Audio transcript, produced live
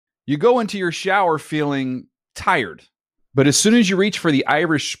You go into your shower feeling tired, but as soon as you reach for the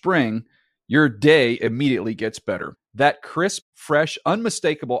Irish Spring, your day immediately gets better. That crisp, fresh,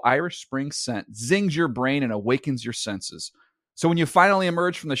 unmistakable Irish Spring scent zings your brain and awakens your senses. So when you finally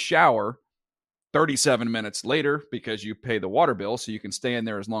emerge from the shower 37 minutes later, because you pay the water bill so you can stay in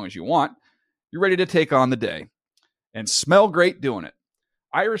there as long as you want, you're ready to take on the day and smell great doing it.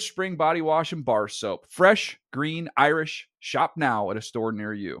 Irish Spring Body Wash and Bar Soap. Fresh, green, Irish. Shop now at a store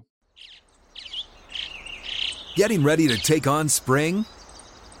near you. Getting ready to take on spring?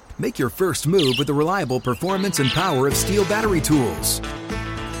 Make your first move with the reliable performance and power of Steel battery tools.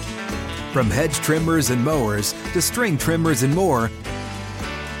 From hedge trimmers and mowers to string trimmers and more,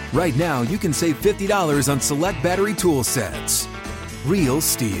 right now you can save $50 on select battery tool sets. Real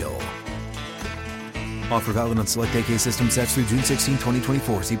Steel. Offer valid on select AK system sets through June 16,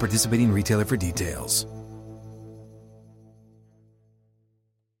 2024. See participating retailer for details.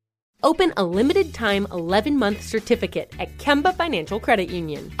 Open a limited-time 11-month certificate at Kemba Financial Credit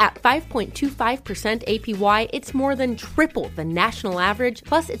Union. At 5.25% APY, it's more than triple the national average,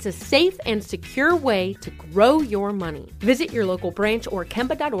 plus it's a safe and secure way to grow your money. Visit your local branch or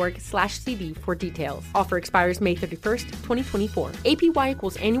kemba.org/cb for details. Offer expires May 31st, 2024. APY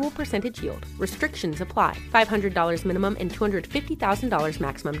equals annual percentage yield. Restrictions apply. $500 minimum and $250,000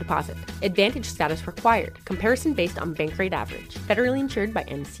 maximum deposit. Advantage status required. Comparison based on bank rate average. Federally insured by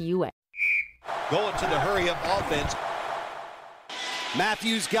NCUA. Going to the hurry-up offense.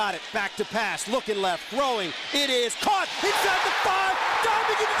 Matthews got it. Back to pass. Looking left. Throwing. It is caught. Inside the 5.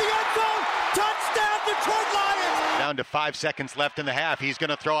 Diving into the end zone. Touchdown, Detroit Lions. Down to 5 seconds left in the half. He's going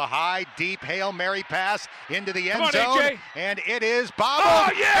to throw a high, deep Hail Mary pass into the end zone. AJ. And it is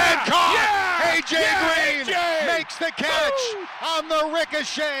bobbled and caught. AJ Green makes the catch on the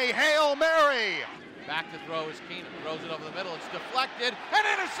ricochet Hail Mary. Back to throw is Keenum. Throws it over the middle. It's deflected and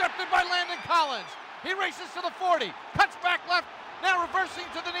intercepted by Landon Collins. He races to the 40. Cuts back left. Now reversing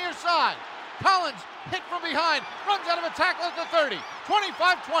to the near side. Collins hit from behind. Runs out of a tackle at the 30.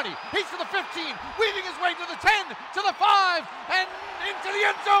 25-20. He's to the 15. Weaving his way to the 10. To the 5. And into the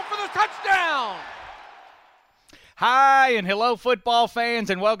end zone for the touchdown. Hi and hello, football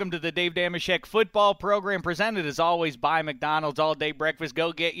fans, and welcome to the Dave Dameshek football program, presented as always by McDonald's All-Day Breakfast.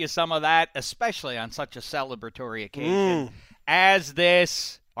 Go get you some of that, especially on such a celebratory occasion as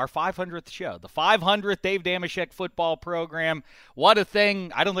this, our 500th show, the 500th Dave Dameshek football program. What a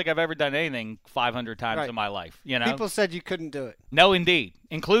thing. I don't think I've ever done anything 500 times in my life. You know, people said you couldn't do it. No, indeed,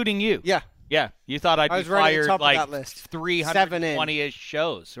 including you. Yeah. Yeah, you thought I'd be fired like 320-ish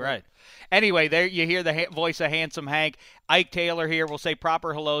shows, right? Anyway, there you hear the voice of Handsome Hank. Ike Taylor here. We'll say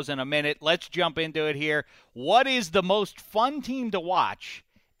proper hellos in a minute. Let's jump into it here. What is the most fun team to watch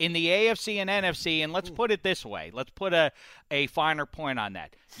in the AFC and NFC? And let's put it this way. Let's put a finer point on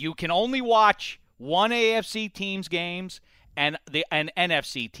that. You can only watch one AFC team's games and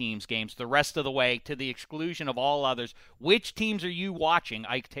NFC team's games the rest of the way, to the exclusion of all others. Which teams are you watching,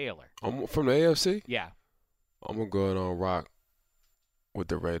 Ike Taylor? I'm from the AFC? Yeah. I'm going to go ahead on rock with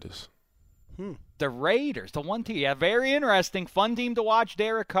the Raiders. The Raiders, the one team. Yeah, very interesting. Fun team to watch,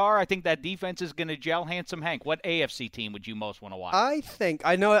 Derek Carr. I think that defense is going to gel. Handsome Hank, what AFC team would you most want to watch?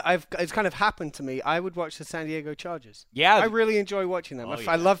 I know it's kind of happened to me. I would watch the San Diego Chargers. Yeah. I really enjoy watching them.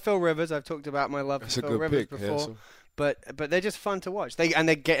 I love Phil Rivers. I've talked about my love for Phil Rivers before. Handsome. But they're just fun to watch. They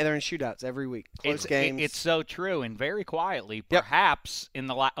get there in shootouts every week. Close games. It's so true, and very quietly, perhaps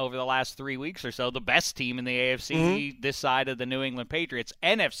over the last 3 weeks or so, the best team in the AFC this side of the New England Patriots,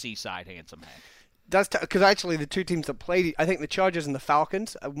 NFC side, Handsome Hank. Because actually the two teams that played, I think the Chargers and the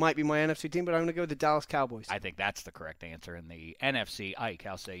Falcons might be my NFC team, but I'm going to go with the Dallas Cowboys. I think that's the correct answer in the NFC. Ike,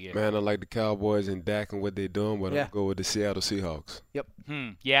 how say you? Man, I like the Cowboys and Dak and what they're doing, but I'm going to go with the Seattle Seahawks. Yep.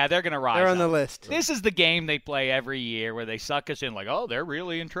 Yeah, they're going to rise. They're on the list. This is the game they play every year where they suck us in like, oh, they're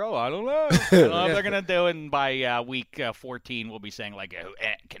really in trouble. I don't know. I don't know if they're going to do it. And by week 14, we'll be saying, like,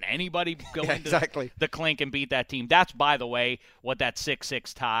 can anybody go into the clink and beat that team? That's, by the way, what that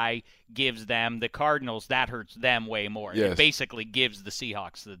 6-6 tie gives them. The Cardinals, that hurts them way more. Yes. It basically gives the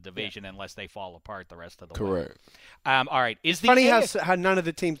Seahawks the division unless they fall apart the rest of the way. Correct. All right. Funny how none of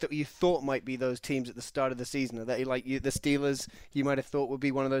the teams that you thought might be those teams at the start of the season, that the Steelers, you might have thought would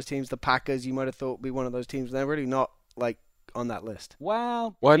be one of those teams. The Packers, you might have thought would be one of those teams. They're really not on that list.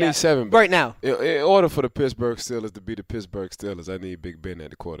 Well, I need 7. Right now. In order for the Pittsburgh Steelers to be the Pittsburgh Steelers, I need Big Ben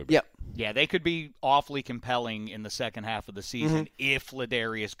at the quarterback. Yep. Yeah, they could be awfully compelling in the second half of the season if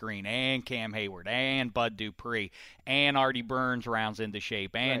Ladarius Green and Cam Hayward and Bud Dupree and Artie Burns rounds into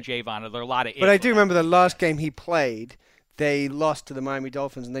shape and Javon. There are a lot of. But I do remember the last game he played. they lost to the Miami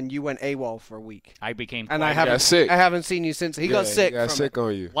Dolphins, and then you went AWOL for a week. I became and I haven't seen you since. He got sick. He got sick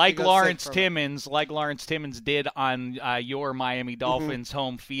on you. Like Lawrence Timmons did on your Miami Dolphins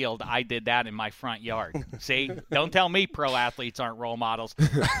home field. I did that in my front yard. See, don't tell me pro athletes aren't role models.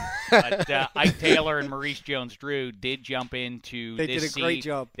 But Ike Taylor and Maurice Jones-Drew did jump into They this did a great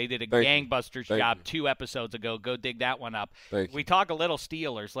job. They did a gangbusters job 2 episodes ago. Go dig that one up. We talk a little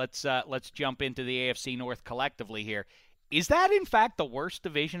Steelers. Let's jump into the AFC North collectively here. Is that, in fact, the worst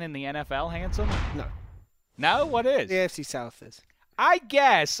division in the NFL, Handsome? No. No? What is? The AFC South is. I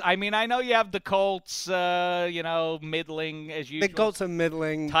guess. I mean, I know you have the Colts, middling as usual. The Colts are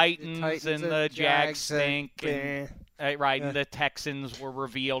middling. Titans and the Jags stink. And the Texans were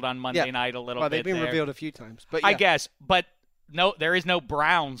revealed on Monday night a little bit. Well, they've been revealed a few times. But I guess. But no, there is no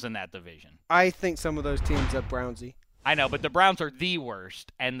Browns in that division. I think some of those teams are Brownsy. I know, but the Browns are the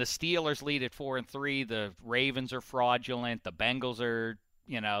worst, and the Steelers lead at 4-3. The Ravens are fraudulent. The Bengals are,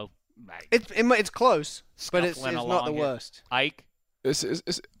 it's close, but it's not the worst. Ike,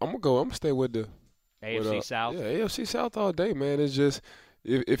 I'm gonna stay with the AFC South. Yeah, AFC South all day, man. It's just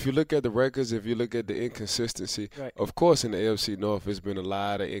if you look at the records, if you look at the inconsistency, of course in the AFC North, it's been a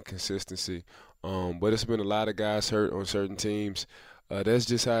lot of inconsistency. But it's been a lot of guys hurt on certain teams. That's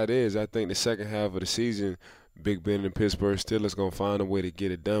just how it is. I think the second half of the season, Big Ben and Pittsburgh Steelers going to find a way to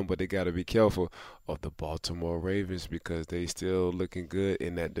get it done, but they got to be careful of the Baltimore Ravens because they still looking good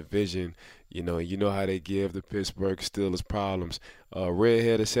in that division. You know how they give the Pittsburgh Steelers problems.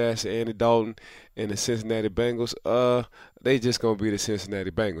 Redhead assassin Andy Dalton and the Cincinnati Bengals, they just going to be the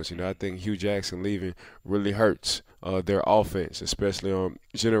Cincinnati Bengals. I think Hugh Jackson leaving really hurts their offense, especially on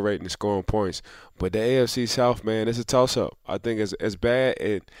generating and scoring points. But the AFC South, man, it's a toss-up. I think as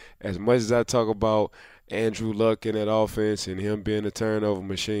bad as much as I talk about Andrew Luck in that offense and him being a turnover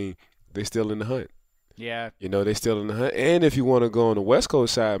machine, they still in the hunt. Yeah. They still in the hunt. And if you want to go on the West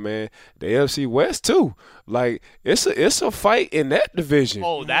Coast side, man, the AFC West too. Like it's a fight in that division.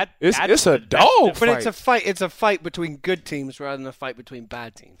 Oh, it's a dog fight. But it's a fight between good teams rather than a fight between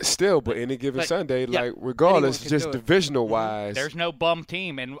bad teams. Still, but any given Sunday, regardless, just divisional wise. There's no bum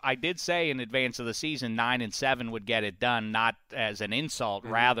team. And I did say in advance of the season 9-7 would get it done, not as an insult,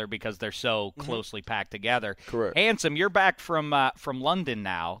 rather because they're so closely packed together. Correct. Handsome, you're back from London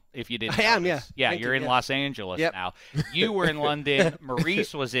now, if you didn't I am, notice. yeah. Yeah, you're in Los Angeles now. You were in London.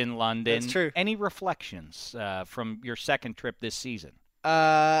 Maurice was in London. That's true. Any reflections from your second trip this season?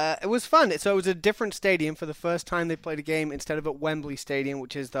 It was fun. So it was a different stadium. For the first time they played a game instead of at Wembley Stadium,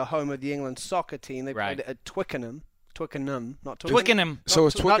 which is the home of the England soccer team. They played it at Twickenham. Not Twickenham. So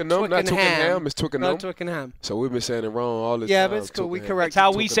it's Twickenham, not Twickenham. It's Twickenham. Not Twickenham. So we've been saying it wrong all the time. Yeah, but it's cool. We correct. It's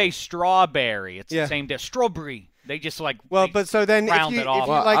how we say strawberry. It's the same day. Strawberry. They just but so then round if it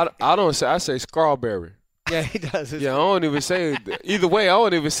off. I don't say. I say strawberry. Yeah, he does. Yeah, I don't even say it. Either way, I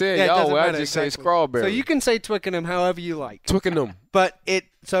don't even say it y'all way. I just say strawberry. So you can say Twickenham however you like. Twickenham. But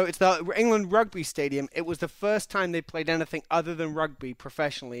it's the England Rugby Stadium. It was the first time they played anything other than rugby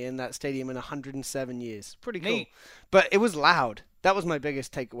professionally in that stadium in 107 years. Pretty cool. Neat. But it was loud. That was my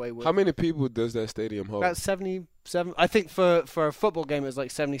biggest takeaway. How many people does that stadium hold? About 77. I think for a football game, it was like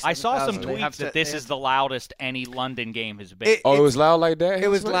 77,000. I saw some tweets that this is the loudest any London game has been. It was loud like that? It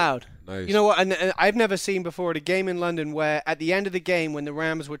was loud. Nice. You know what? And I've never seen before at a game in London where at the end of the game, when the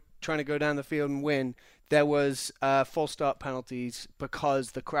Rams were trying to go down the field and win, there was false start penalties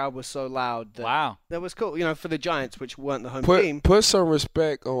because the crowd was so loud. Wow. That was cool. For the Giants, which weren't the home team. Put some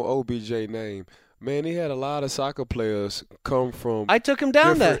respect on OBJ name. Man, he had a lot of soccer players come from. I took him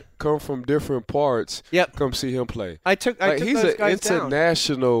down there. Come from different parts. Yep. Come see him play. I took he's those guys an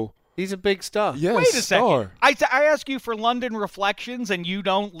international. Down. He's a big star. Yes, wait a star. second. I ask you for London reflections, and you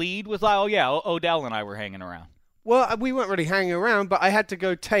don't lead with, Odell and I were hanging around. Well, we weren't really hanging around, but I had to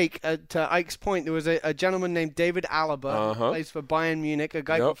go to Ike's point. There was a gentleman named David Alaba, who plays for Bayern Munich, a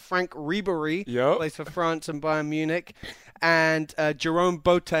guy called Frank Ribery, who plays for France and Bayern Munich, and Jerome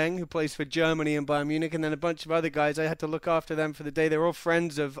Boateng, who plays for Germany and Bayern Munich, and then a bunch of other guys. I had to look after them for the day. They're all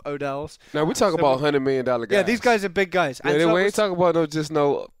friends of Odell's. Now, we talk about $100 million guys. Yeah, these guys are big guys. Yeah, we ain't talking about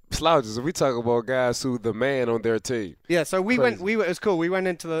no slouches. We talk about guys who the man on their team. Yeah, so it was cool. We went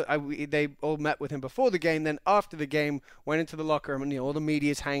into they all met with him before the game. Then after the game, went into the locker room, and all the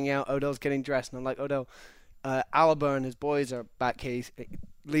media's hanging out. Odell's getting dressed, and I'm like, Odell, Alaba and his boys are back here. He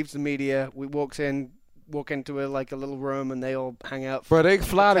leaves the media. We walk into a little room, and they all hang out. But they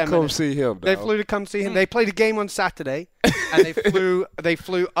fly to come see him. They flew to come see him. They played a game on Saturday, and they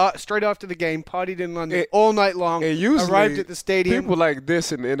flew straight after the game, partied in London all night long, and usually arrived at the stadium. People like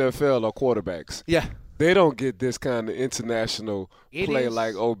this in the NFL are quarterbacks. Yeah. They don't get this kind of international play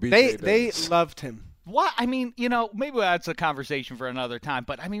like OBJ does. They loved him. What? I mean, maybe that's a conversation for another time,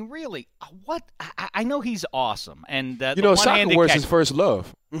 but I mean, really, what? I know he's awesome. And soccer was his first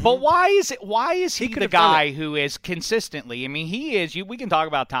love. But why is he the guy who is consistently, I mean, he is, we can talk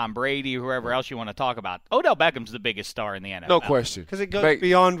about Tom Brady or whoever else you want to talk about. Odell Beckham's the biggest star in the NFL. No question. Because it goes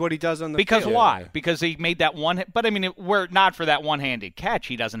beyond what he does on the field. Because why? Yeah. Because he made that one, but I mean, were it not for that one-handed catch,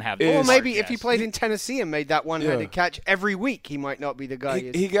 he doesn't have. Or maybe if he played in Tennessee and made that one-handed catch every week, he might not be the guy.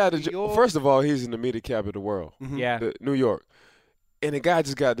 He got first of all, he's in the media capital of the world. Mm-hmm. Yeah. New York. And the guy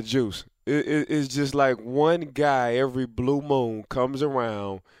just got the juice. It's just like one guy every blue moon comes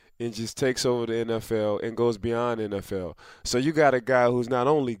around and just takes over the NFL and goes beyond the NFL. So you got a guy who's not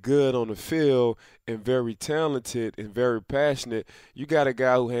only good on the field and very talented and very passionate, you got a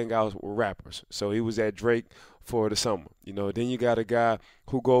guy who hangs out with rappers. So he was at Drake for the summer. Then you got a guy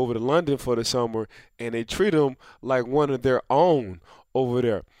who go over to London for the summer and they treat him like one of their own over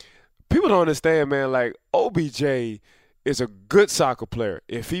there. People don't understand, man, like OBJ is a good soccer player.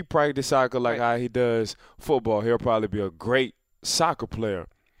 If he practices soccer like how he does football, he'll probably be a great soccer player.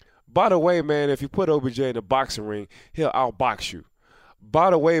 By the way, man, if you put OBJ in a boxing ring, he'll outbox you.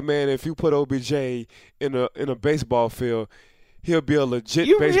 By the way, man, if you put OBJ in a baseball field, he'll be a legit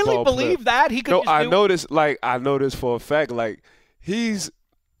baseball player. You really believe that? He could I know this for a fact. Like, he's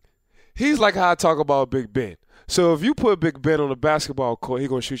like how I talk about Big Ben. So if you put Big Ben on the basketball court, he's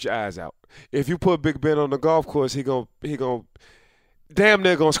going to shoot your eyes out. If you put Big Ben on the golf course, he gonna damn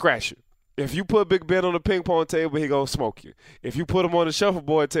near going to scratch you. If you put Big Ben on the ping pong table, he going to smoke you. If you put him on the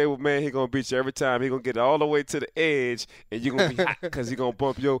shuffleboard table, man, he going to beat you every time. He going to get all the way to the edge, and you're going to be hot because he going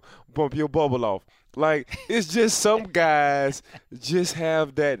to bump your bubble off. Like, it's just some guys just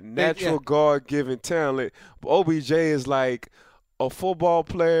have that natural God-given talent. But OBJ is like a football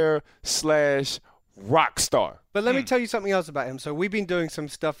player / rock star. But let me tell you something else about him. So we've been doing some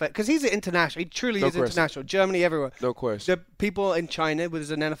stuff because he's international. He truly is international. Germany, everywhere. No question. The people in China,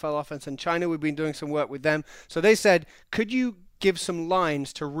 there's an NFL offense in China. We've been doing some work with them. So they said, could you give some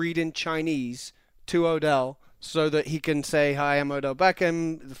lines to read in Chinese to Odell so that he can say, "Hi, I'm Odell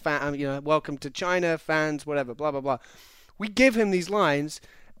Beckham. Welcome to China, fans, whatever, blah blah blah." We give him these lines.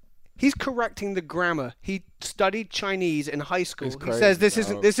 He's correcting the grammar. He studied Chinese in high school. He says this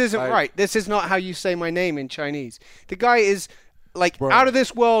isn't right. This is not how you say my name in Chinese. The guy is out of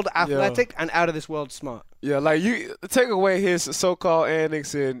this world athletic and out of this world smart. Yeah, like you take away his so-called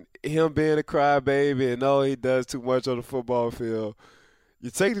antics and him being a crybaby and he does too much on the football field. You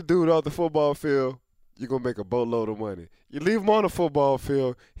take the dude off the football field, you're gonna make a boatload of money. You leave him on the football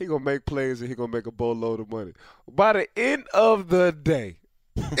field, he gonna make plays and he gonna make a boatload of money. By the end of the day,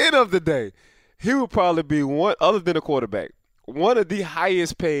 he would probably be one, other than a quarterback, one of the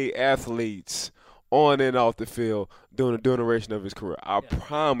highest paid athletes on and off the field during the duration of his career. I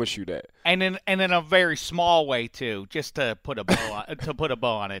promise you that. And in a very small way too, just to put a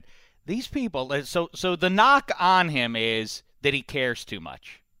bow on it. These people. So the knock on him is that he cares too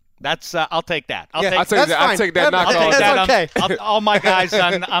much. That's I'll take that. I'll take that knock off. That's okay. All my guys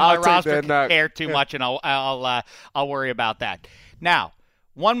on my roster care too much, and I'll worry about that. Now,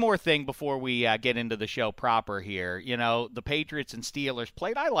 one more thing before we get into the show proper here. The Patriots and Steelers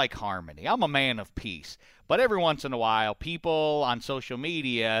played. I like harmony. I'm a man of peace. But every once in a while, people on social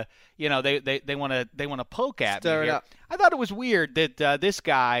media, they want to poke at me here. I thought it was weird that this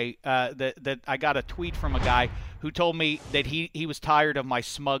guy, that I got a tweet from a guy who told me that he was tired of my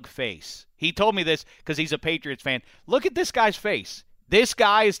smug face. He told me this because he's a Patriots fan. Look at this guy's face. This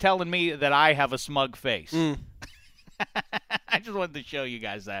guy is telling me that I have a smug face. I just wanted to show you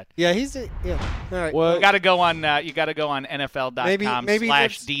guys that. Yeah, all right. Well, you got to go on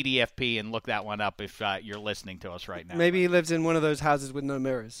NFL.com/DDFP and look that one up if you're listening to us right now. Maybe he lives in one of those houses with no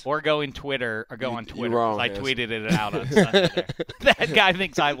mirrors. Or go on Twitter. You're wrong, I tweeted it out on Sunday there. That guy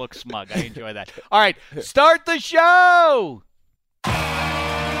thinks I look smug. I enjoy that. All right, start the show.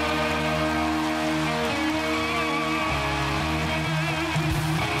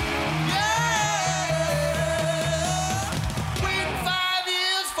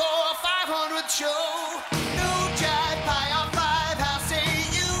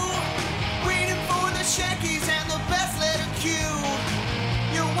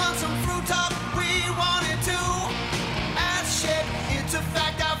 It's a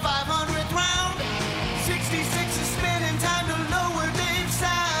fact, our 500th round. 66 is spinning time.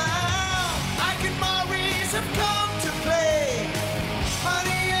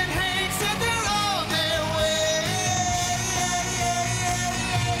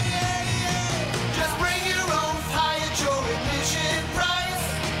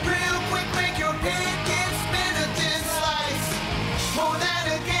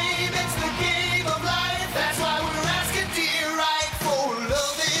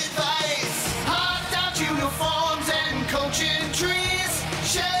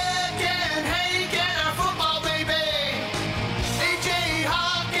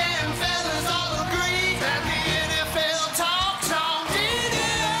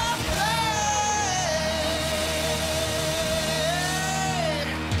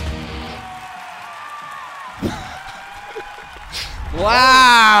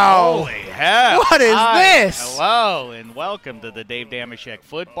 Wow. Holy hell. What is this? Hello, and welcome to the Dave Dameshek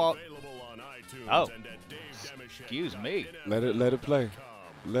football. Oh, excuse me. Let it play.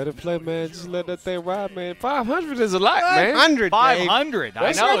 Let it play, man. Just let that thing ride, man. 500 is a lot, man. 500.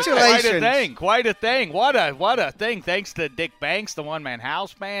 I know. It's quite a thing. Quite a thing. What a thing. Thanks to Dick Banks, the one-man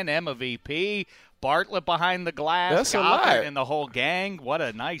house band, Emma VP, Bartlett behind the glass, that's a lot, and the whole gang. What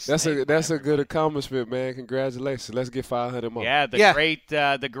a nice. That's a good accomplishment, man. Congratulations. Let's get 500 more. Yeah,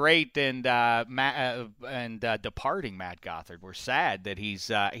 the great and departing Matt Gothard. We're sad that he's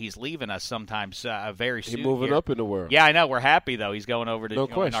leaving us sometimes very soon. He's moving up in the world. Yeah, I know. We're happy though. He's going over to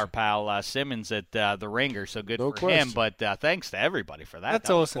join our pal Simmons at the Ringer. So good for him. But thanks to everybody for that. That's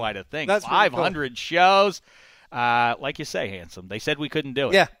awesome. Was quite a thing. That's 500 shows. Like you say, Handsome. They said we couldn't do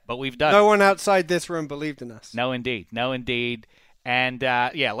it. Yeah. But we've done it. No one outside this room believed in us. No, indeed. And,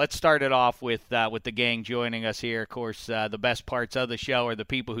 let's start it off with the gang joining us here. Of course, the best parts of the show are the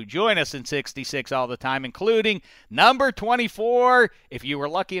people who join us in 66 all the time, including number 24. If you were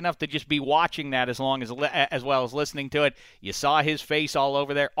lucky enough to just be watching that as well as listening to it, you saw his face all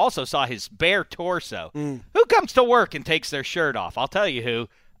over there. Also saw his bare torso. Who comes to work and takes their shirt off? I'll tell you who.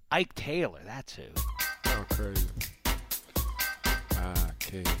 Ike Taylor. That's who. Oh, crazy.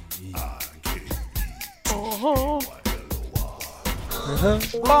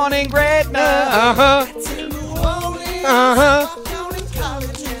 Born in Gretna.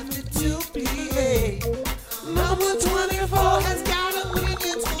 Number 24 has got a win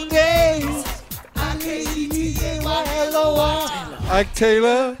in 2 days. Ike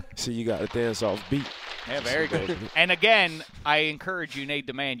Taylor. See, you got to dance off beat. Yeah, very good. And again, I encourage you, Nate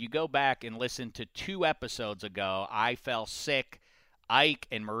Demand, you go back and listen to 2 episodes ago. I fell sick. Ike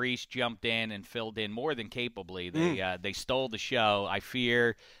and Maurice jumped in and filled in more than capably. They stole the show. I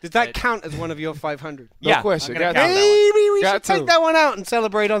fear. Does that count as one of your 500? No question. Maybe we should take that one out and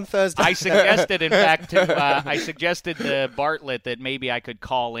celebrate on Thursday. I suggested, in fact, to Bartlett that maybe I could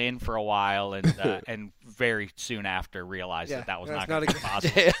call in for a while, and very soon after realized that was not going to be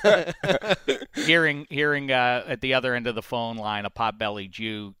possible. hearing at the other end of the phone line a pot-bellied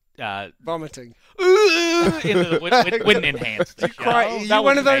Jew vomiting. Wouldn't enhance the show. You're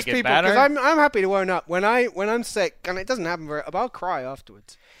one of those people, because I'm happy to own up. When I'm sick, and it doesn't happen very, I'll cry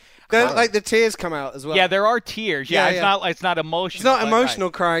afterwards. Like the tears come out as well. Yeah, there are tears. It's not emotional. It's not emotional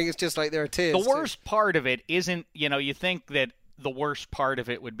crying. It's just like there are tears. The worst part of it isn't, you think that the worst part of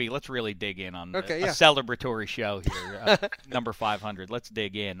it would be, let's really dig in on a celebratory show here, number 500. Let's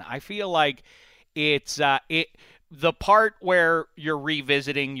dig in. I feel like it's the part where you're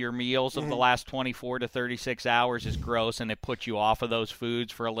revisiting your meals of the last 24 to 36 hours is gross, and it puts you off of those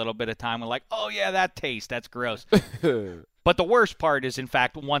foods for a little bit of time. We're like, oh, yeah, that's gross. But the worst part is, in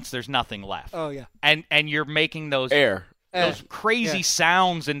fact, once there's nothing left. Oh, yeah. And you're making those crazy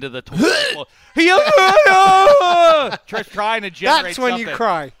sounds into the toilet. Just trying to generate That's when something. You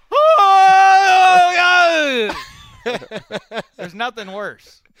cry. There's nothing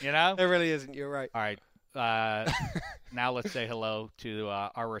worse, There really isn't. You're right. All right. Now let's say hello to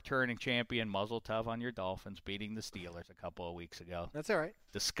our returning champion, Muzzle Tough on your Dolphins, beating the Steelers a couple of weeks ago. That's all right.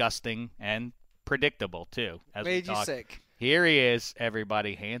 Disgusting and predictable, too. Made you sick. Here he is,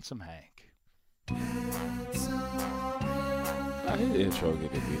 everybody, Handsome Hank. His intro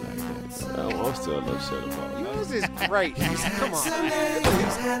get to be like that. I'm still a little upset about it. Yours is great. Come on.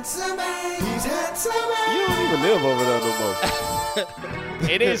 He's handsome. You don't even live over there no more.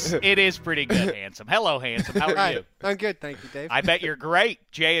 It is pretty good, Handsome. Hello, Handsome. How are you? I'm good, thank you, Dave. I bet you're great.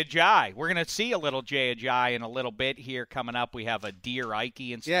 Jay Ajayi. We're going to see a little Jay Ajayi in a little bit here coming up. We have a Dear Ike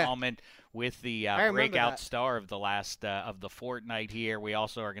installment with the breakout star of the last of the fortnight here. We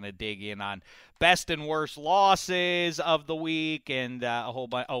also are going to dig in on best and worst losses of the week and a whole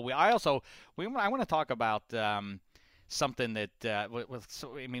bunch. I want to talk about something that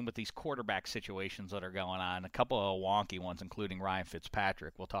with these quarterback situations that are going on, a couple of wonky ones, including Ryan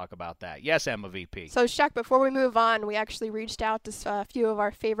Fitzpatrick. We'll talk about that. Yes, Emma VP. So, Shaq, before we move on, we actually reached out to a few of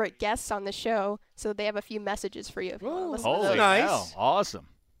our favorite guests on the show, so they have a few messages for you. Holy hell. Awesome.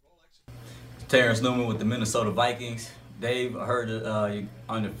 Terrence Newman with the Minnesota Vikings. Dave, I heard you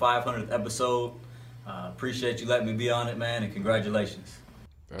on the 500th episode. Appreciate you letting me be on it, man, and congratulations.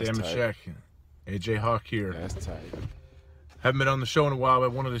 Dameshek, AJ Hawk here. That's tight. Haven't been on the show in a while, but I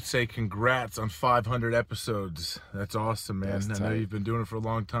wanted to say congrats on 500 episodes. That's awesome, man. I know you've been doing it for a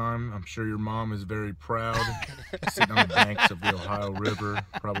long time. I'm sure your mom is very proud, sitting on the banks of the Ohio River,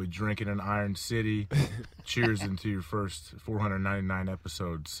 probably drinking in Iron City. Cheers into your first 499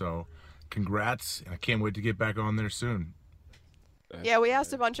 episodes. So congrats, and I can't wait to get back on there soon. Yeah, we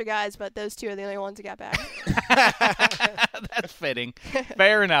asked a bunch of guys, but those two are the only ones who got back. That's fitting.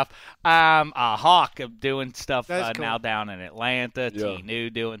 Fair enough. Hawk doing stuff cool. Now down in Atlanta. T. New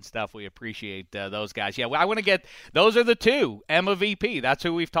doing stuff. We appreciate those guys. Yeah, I want to get – those are the two. Emma VP. That's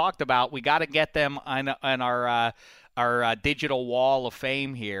who we've talked about. We got to get them on our digital wall of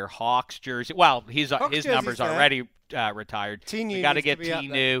fame here. Hawks jersey. Well, his number's already retired. We got to get T.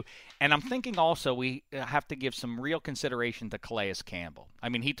 New. And I'm thinking also we have to give some real consideration to Calais Campbell. I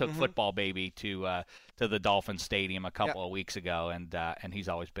mean, he took Football Baby to the Dolphin Stadium a couple of weeks ago, and he's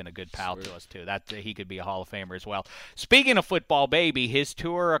always been a good pal to us too. That he could be a Hall of Famer as well. Speaking of Football Baby, his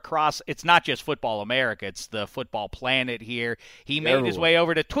tour across, it's not just Football America, it's the Football Planet here. He made his way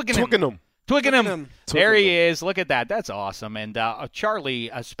over to Twickenham. There he is. Look at that. That's awesome. And Charlie,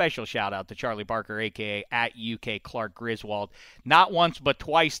 a special shout-out to Charlie Barker, a.k.a. at UK Clark Griswold. Not once but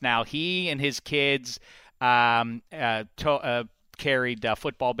twice now. He and his kids carried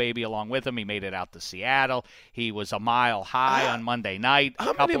Football Baby along with him. He made it out to Seattle. He was a mile high on Monday night.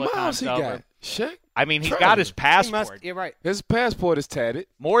 How many miles he got? Shaq? I mean, he's got his passport. You're right. His passport is tatted.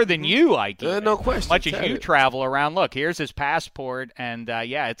 More than you, Ike. No question. As much as you travel around. Look, here's his passport, and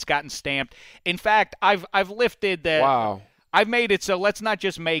it's gotten stamped. In fact, I've lifted the. Wow. I've made it so let's not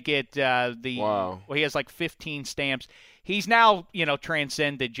just make it Well, he has like 15 stamps. He's now,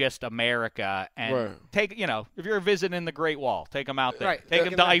 transcended just America and take, if you're visiting the Great Wall, take him out there. Right. Take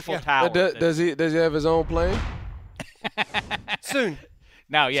him to Eiffel Tower. Does he have his own plane? Soon.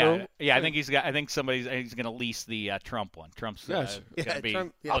 No, I think he's going to lease the Trump one. Trump's going to be.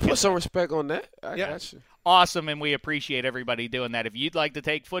 Trump, I'll put some respect on that. I got you. Awesome, and we appreciate everybody doing that. If you'd like to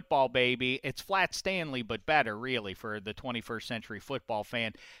take Football Baby, it's Flat Stanley, but better, really, for the 21st century football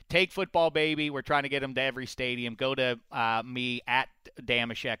fan. Take Football Baby. We're trying to get him to every stadium. Go to me at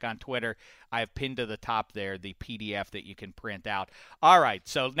Damashek on Twitter. I have pinned to the top there the PDF that you can print out. All right,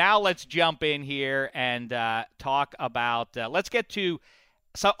 so now let's jump in here and talk about let's get to –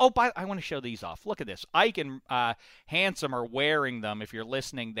 So, I want to show these off. Look at this. Ike and Handsome are wearing them. If you're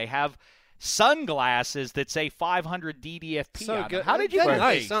listening, they have sunglasses that say 500 DDFP on them. How did you get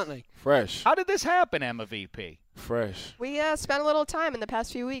nice, certainly. Fresh. How did this happen, Emma VP? Fresh. We spent a little time in the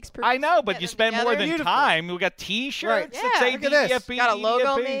past few weeks. I know, but you spend more than time. We got T-shirts that say DDFP. Got a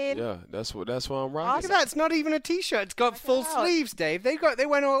logo made. Yeah, that's why I'm rocking. Look at that. It's not even a T-shirt. It's got full sleeves, Dave. They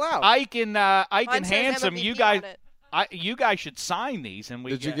went all out. Ike and Handsome, you guys should sign these, and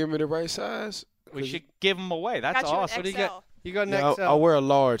Did you give me the right size? We should give them away. That's awesome. What do you get? You got an XL. I'll wear a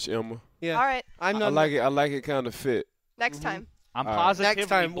large, Emma. Yeah. All right. I like it. I like it kind of fit. Next time. I'm positive. Next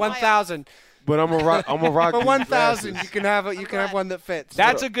time, 1,000. But I'm a rock. For 1,000, you can have one that fits.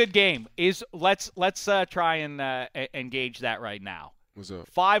 That's a good game. Let's try and engage that right now. What's up?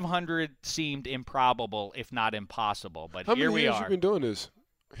 500 seemed improbable, if not impossible, but here we are. How many years you been doing this?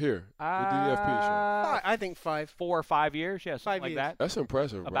 Here, the DFP show. I think 4 or 5 years, something 5 like years. that. That's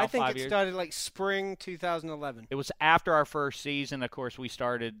impressive. About I think 5 it years. started like spring 2011. It was after our first season. Of course, we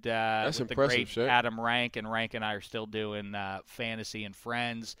started with the great Shaq. Adam Rank, and Rank and I are still doing Fantasy and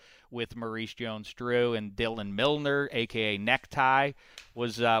Friends with Maurice Jones-Drew, and Dylan Milner, a.k.a. Necktie,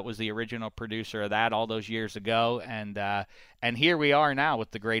 was the original producer of that all those years ago. And here we are now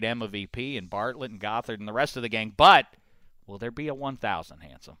with the great Emma VP and Bartlett and Gothard and the rest of the gang. But will there be a 1,000,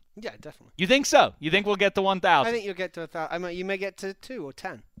 Handsome? Yeah, definitely. You think so? You think we'll get to 1,000? I think you'll get to 1,000. I mean, you may get to 2 or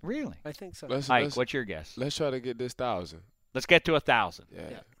 10. Really? I think so. Ike, what's your guess? Let's try to get this 1,000. Let's get to 1,000.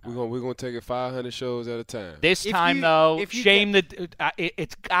 Yeah. We're gonna take it 500 shows at a time. This time, though, shame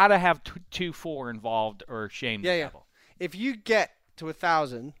it's got to have 2-4 involved, or shame the devil. If you get to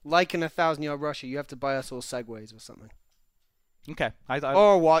 1,000, like in 1,000-yard rusher, you have to buy us all Segways or something. Okay.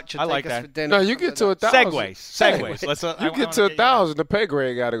 Or watch. I like that. For dinner. No, you get to 1,000. Segways. You get to 1,000, the pay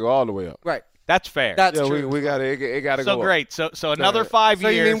grade got to go all the way up. Right. That's fair. That's true. We got it got to go. So great. So another 5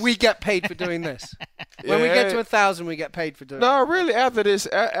 years. So you mean we get paid for doing this? When we get to 1,000, we get paid for doing. No, really. After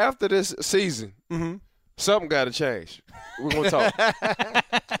this season, something got to change. We're gonna talk.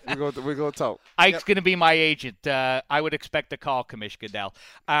 We're gonna talk. Ike's gonna be my agent. I would expect a call, Commish Goodell.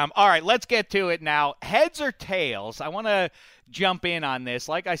 All right, let's get to it now. Heads or tails? I want to jump in on this.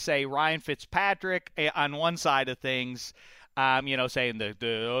 Like I say, Ryan Fitzpatrick on one side of things. Saying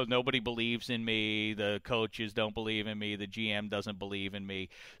nobody believes in me, the coaches don't believe in me, the GM doesn't believe in me,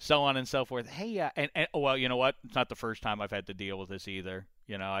 so on and so forth. Hey, and well, you know what? It's not the first time I've had to deal with this either.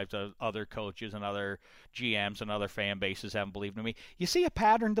 You know, I've other coaches and other GMs and other fan bases haven't believed in me. You see a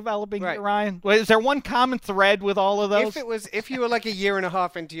pattern developing here, Ryan? Is there one common thread with all of those? If you were like a year and a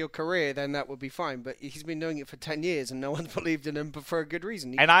half into your career, then that would be fine. But he's been doing it for 10 years, and no one's believed in him, but for a good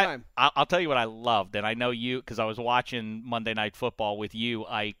reason. And I'll tell you what I loved, and I know you, because I was watching Monday Night Football with you,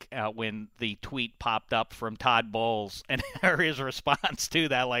 Ike, when the tweet popped up from Todd Bowles and his response to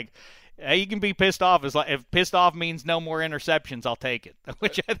that, like, hey, you can be pissed off. If pissed off means no more interceptions, I'll take it.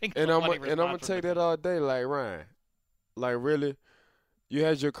 Which I think is I'm gonna take that all day, like Ryan. Like really, you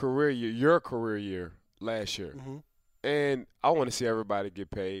had your career year last year, and I want to see everybody get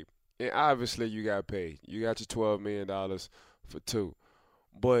paid. And obviously, you got paid. You got your $12 million for 2,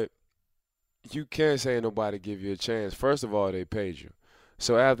 but you can't say nobody give you a chance. First of all, they paid you.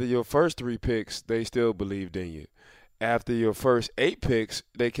 So after your first 3 picks, they still believed in you. After your first 8 picks,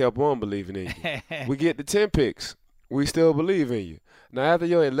 they kept on believing in you. We get to 10 picks, we still believe in you. Now, after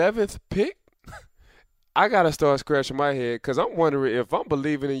your 11th pick, I got to start scratching my head because I'm wondering if I'm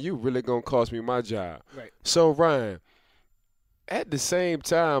believing in you really going to cost me my job. Right. So, Ryan, at the same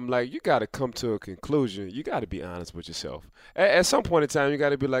time, like, you got to come to a conclusion. You got to be honest with yourself. At some point in time, you got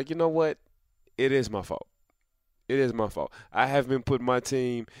to be like, you know what? It is my fault. It is my fault. I have been putting my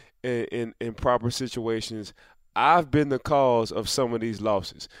team in proper situations. I've been the cause of some of these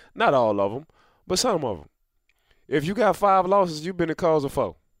losses. Not all of them, but some of them. If you got 5 losses, you've been the cause of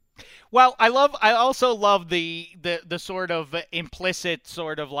 4. Well, I also love the sort of implicit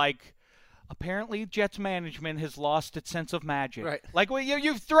sort of like, apparently Jets management has lost its sense of magic. Right. Like, well,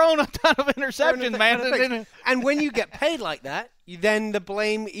 you've thrown a ton of interceptions, man. And when you get paid like that, then the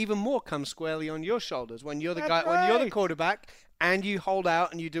blame even more comes squarely on your shoulders. When you're the guy, when you're the quarterback, and you hold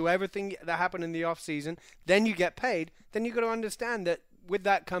out and you do everything that happened in the off season, then you get paid. Then you got to understand that with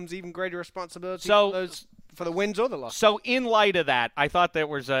that comes even greater responsibility for the wins or the losses. So in light of that, I thought there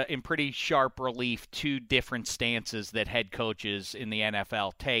was in pretty sharp relief 2 different stances that head coaches in the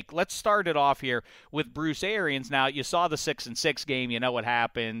NFL take. Let's start it off here with Bruce Arians. Now, you saw the 6-6 game. You know what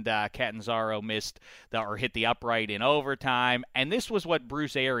happened. Catanzaro missed or hit the upright in overtime. And this was what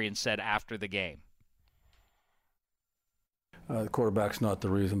Bruce Arians said after the game. The quarterback's not the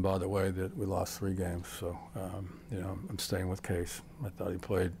reason, by the way, that we lost 3 games. So, I'm staying with Case. I thought he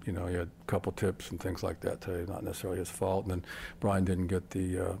played, he had a couple tips and things like that today. Not necessarily his fault. And then Brian didn't get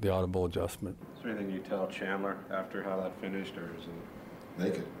the audible adjustment. Is there anything you tell Chandler after how that finished, or is it?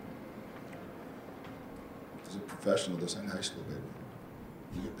 Make it. He's a professional. This ain't high school, baby.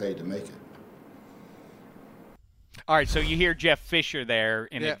 You get paid to make it. All right, so you hear Jeff Fisher there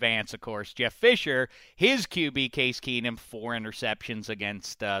in advance, of course. Jeff Fisher, his QB, Case Keenum, 4 interceptions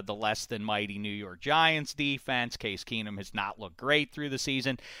against the less-than-mighty New York Giants defense. Case Keenum has not looked great through the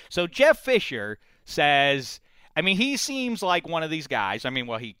season. So Jeff Fisher says, I mean, he seems like one of these guys. I mean,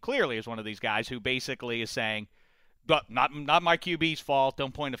 well, he clearly is one of these guys who basically is saying, not my QB's fault,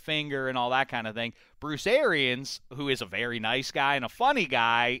 don't point a finger and all that kind of thing. Bruce Arians, who is a very nice guy and a funny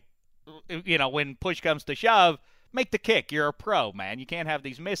guy, when push comes to shove, make the kick. You're a pro, man. You can't have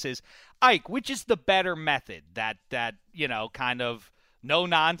these misses. Ike, which is the better method? That kind of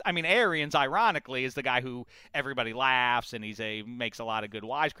no-nonsense. I mean, Arians, ironically, is the guy who everybody laughs and makes a lot of good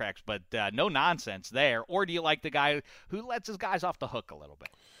wisecracks, but no nonsense there. Or do you like the guy who lets his guys off the hook a little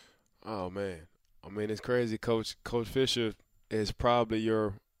bit? Oh, man. I mean, it's crazy. Coach Fisher is probably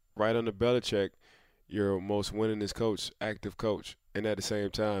right under Belichick, your most winningest coach, active coach. And at the same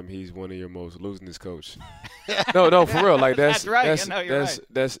time, he's one of your most losingest coach. No, for real. Like that's right.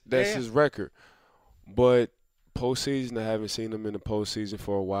 That's his record. But postseason, I haven't seen him in the postseason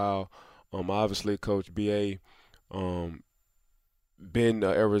for a while. Obviously, Coach B.A. Been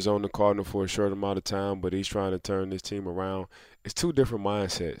Arizona Cardinal for a short amount of time, but he's trying to turn this team around. It's 2 different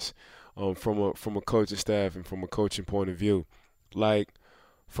mindsets from a coaching staff and from a coaching point of view. Like,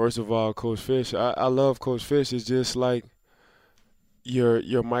 first of all, Coach Fish, I love Coach Fish. It's just like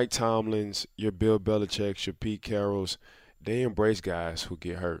your Mike Tomlins, your Bill Belichick, your Pete Carrolls, they embrace guys who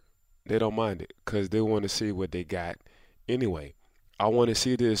get hurt. They don't mind it because they want to see what they got anyway. I want to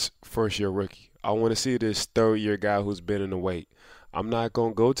see this first-year rookie. I want to see this third-year guy who's been in the weight. I'm not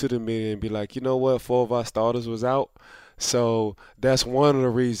going to go to the meeting and be like, you know what, 4 of our starters was out. So that's one of the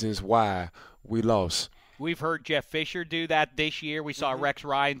reasons why we lost. We've heard Jeff Fisher do that this year. We saw Rex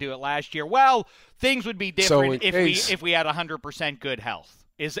Ryan do it last year. Well, things would be different if we had 100% good health.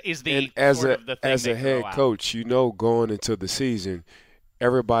 Is the sort of the thing as a head coach, going into the season,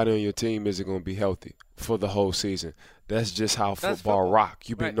 everybody on your team isn't going to be healthy for the whole season. That's just how football rock.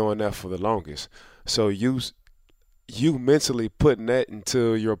 You've been knowing that for the longest. So you mentally putting that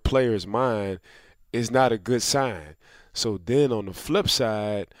into your player's mind is not a good sign. So then on the flip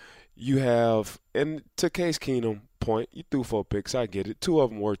side, you have, and to Case Keenum point, you threw 4 picks. I get it. 2 of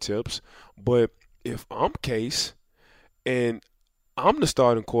them were tips. But if I'm Case and I'm the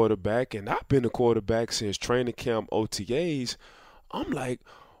starting quarterback and I've been the quarterback since training camp OTAs, I'm like,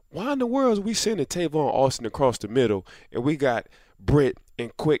 why in the world are we sending Tavon Austin across the middle and we got Britt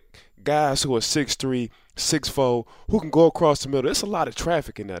and Quick guys who are 6'3", 6'4", who can go across the middle? There's a lot of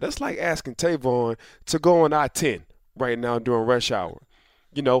traffic in that. That's like asking Tavon to go on I-10 right now during rush hour.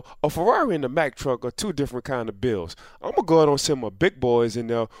 You know, a Ferrari and a Mack truck are 2 different kind of bills. I'm going to go ahead and send my big boys in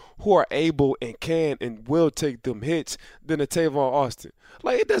there who are able and can and will take them hits than a Tavon Austin.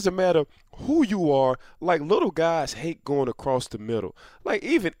 Like, it doesn't matter who you are. Like, little guys hate going across the middle. Like,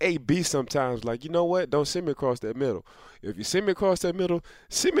 even AB sometimes, like, you know what? Don't send me across that middle. If you send me across that middle,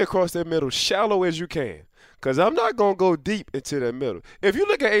 send me across that middle shallow as you can, because I'm not going to go deep into that middle. If you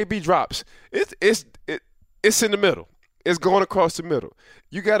look at AB drops, it's in the middle. It's going across the middle.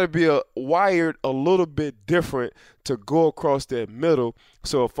 You got to be wired a little bit different to go across that middle.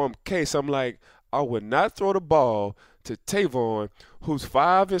 So if I'm Case, I'm like, I would not throw the ball to Tavon, who's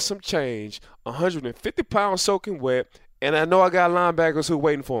 5 and some change, 150 pounds soaking wet, and I know I got linebackers who are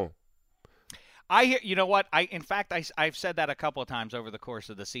waiting for him. I hear, you know what? I've said that a couple of times over the course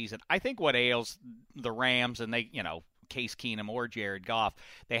of the season. I think what ails the Rams, and they, you know, Case Keenum or Jared Goff,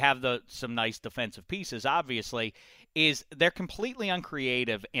 they have some nice defensive pieces, obviously, is they're completely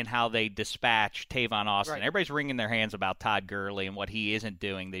uncreative in how they dispatch Tavon Austin. Right. Everybody's wringing their hands about Todd Gurley and what he isn't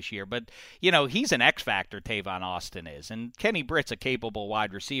doing this year. But, you know, he's an X factor, Tavon Austin is. And Kenny Britt's a capable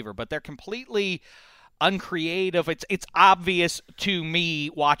wide receiver, but they're completely uncreative. It's obvious to me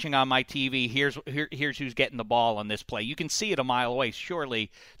watching on my TV. Here's who's getting the ball on this play. You can see it a mile away.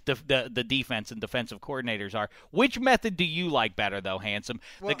 Surely the defense and defensive coordinators are. Which method do you like better, though, Handsome?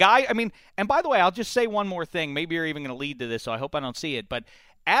 Well, the guy. I mean, and by the way, I'll just say one more thing. Maybe you're even going to lead to this, so I hope I don't see it. But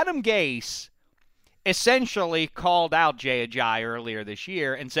Adam Gase essentially called out Jay Ajayi earlier this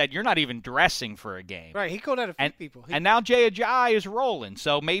year and said, you're not even dressing for a game. Right, he called out a few people. And now Jay Ajayi is rolling,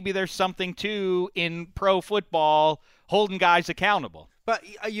 so maybe there's something, too, in pro football holding guys accountable. But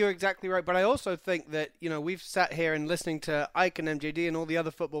you're exactly right. But I also think that, you know, we've sat here and listening to Ike and MJD and all the other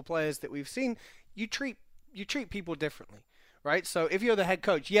football players that we've seen, you treat people differently. Right? So if you're the head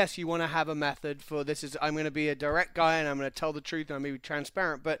coach, yes, you want to have a method for this. I'm going to be a direct guy and I'm going to tell the truth and I'm going to be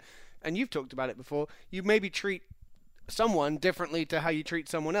transparent. But and you've talked about it before, you maybe treat someone differently to how you treat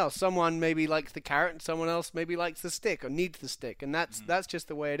someone else. Someone maybe likes the carrot and someone else maybe likes the stick or needs the stick, and that's just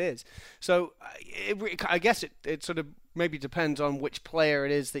the way it is. So I guess it sort of maybe depends on which player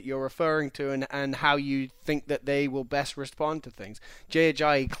it is that you're referring to and how you think that they will best respond to things. Jay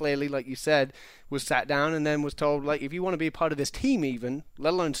Ajayi clearly, like you said, was sat down and then was told, like, if you want to be a part of this team even,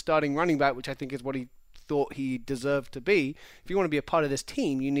 let alone starting running back, which I think is what he thought he deserved to be, if you want to be a part of this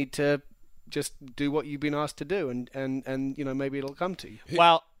team, you need to just do what you've been asked to do, and you know, maybe it'll come to you.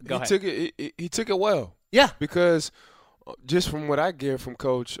 Well, go ahead. He took it well. Yeah. Because just from what I get from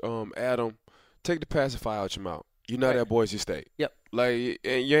Coach Adam, take the pacifier out your mouth. You're not at Boise State. Yep. Like,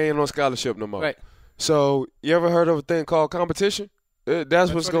 and you ain't on scholarship no more. Right. So you ever heard of a thing called competition?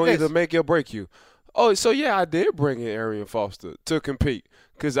 That's what's going to either make you or break you. Oh, so yeah, I did bring in Arian Foster to compete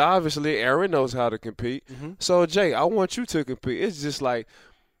because obviously Aaron knows how to compete. Mm-hmm. So, Jay, I want you to compete. It's just like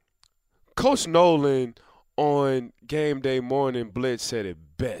Coach Nolan on game day morning blitz said it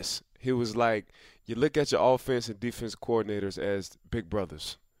best. He was like, you look at your offense and defense coordinators as big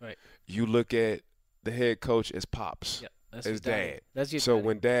brothers. Right. You look at the head coach as pops, as dad. That's your so dad.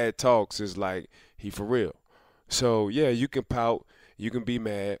 When dad talks, it's like he for real. So, yeah, you can pout. You can be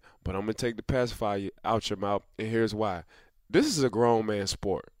mad, but I'm going to take the pacifier out your mouth, and here's why. This is a grown man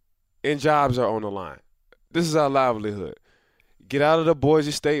sport, and jobs are on the line. This is our livelihood. Get out of the Boise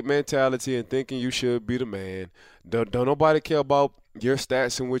State mentality and thinking you should be the man. Don't nobody care about your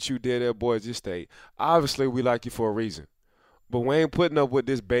stats and what you did at Boise State. Obviously, we like you for a reason, but we ain't putting up with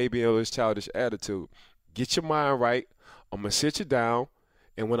this baby or this childish attitude. Get your mind right. I'm going to sit you down,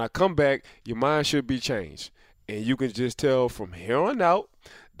 and when I come back, your mind should be changed. And you can just tell from here on out,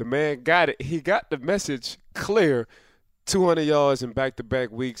 the man got it. He got the message clear. 200 yards in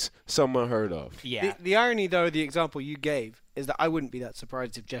back-to-back weeks, something unheard of. Yeah. The irony, though, the example you gave is that I wouldn't be that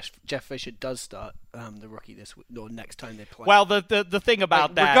surprised if Jeff Fisher does start the rookie this week or next time they play. Well, the thing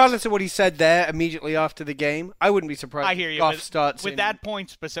about that, regardless of what he said there immediately after the game, I wouldn't be surprised. I hear you. If Goff starts with that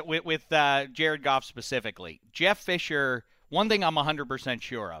point with Jared Goff specifically. Jeff Fisher. One thing I'm 100%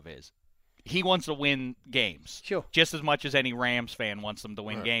 sure of is he wants to win games. Sure. Just as much as any Rams fan wants them to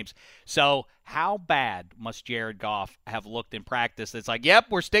win games. So how bad must Jared Goff have looked in practice? It's like, yep,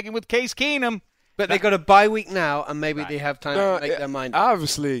 we're sticking with Case Keenum. But they got a bye week now, and maybe they have time to make their mind up.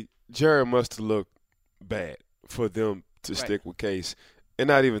 Obviously, Jerry must have looked bad for them to stick with Case and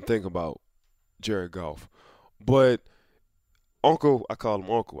not even think about Jared Goff. But Uncle, I call him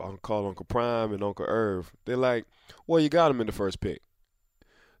Uncle. I call Uncle Prime and Uncle Irv. They're like, well, you got him in the first pick.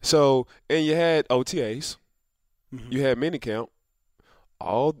 So, and you had OTAs. Mm-hmm. You had minicamp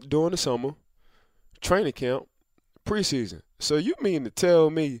all during the summer, training camp, preseason. So you mean to tell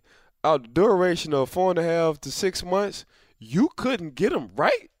me out the duration of 4.5 to 6 months, you couldn't get him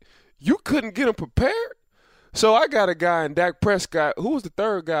right? You couldn't get him prepared? So I got a guy in Dak Prescott, who was the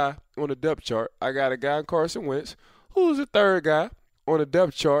third guy on the depth chart. I got a guy in Carson Wentz, who was the third guy on the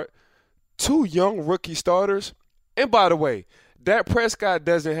depth chart. 2 young rookie starters. And by the way, Dak Prescott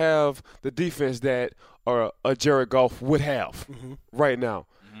doesn't have the defense that a Jared Goff would have right now.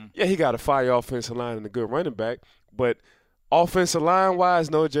 Mm-hmm. Yeah, he got a fire offensive line and a good running back, but offensive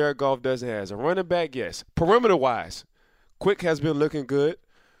line-wise, no, Jared Goff doesn't have. As a running back, yes. Perimeter-wise, Quick has been looking good.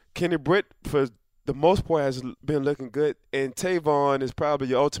 Kenny Britt, for the most part, has been looking good. And Tavon is probably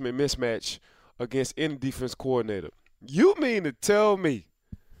your ultimate mismatch against any defense coordinator. You mean to tell me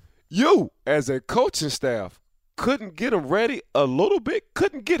you, as a coaching staff, couldn't get him ready a little bit?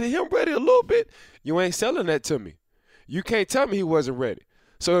 Couldn't get him ready a little bit? You ain't selling that to me. You can't tell me he wasn't ready.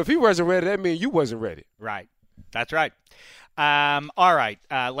 So if he wasn't ready, that means you wasn't ready. Right. That's right. All right.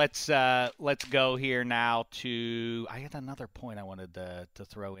 Let's go here now to – I had another point I wanted to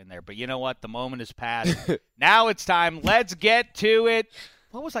throw in there. But you know what? The moment has passed. Now it's time. Let's get to it.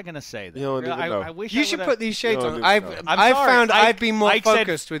 What was I going to say then? I wish you should put these shades on. I've found I've been more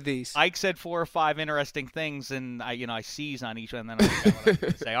focused with these. Ike said 4 or 5 interesting things, and I seize on each one, and then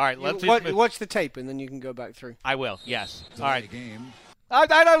I say, all right, let's watch the tape, and then you can go back through. I will, yes. All right.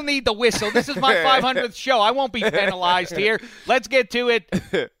 I don't need the whistle. This is my 500th show. I won't be penalized here. Let's get to it.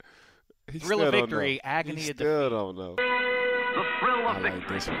 Thrill of victory, agony of defeat. Still don't know. The thrill of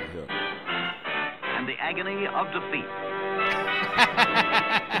victory and the agony of defeat.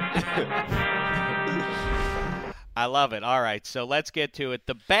 I love it. All right, so let's get to it.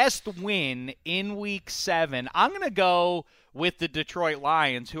 The best win in Week 7. I'm going to go with the Detroit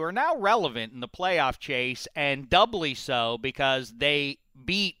Lions, who are now relevant in the playoff chase, and doubly so because they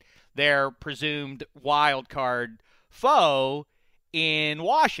beat their presumed wild card foe in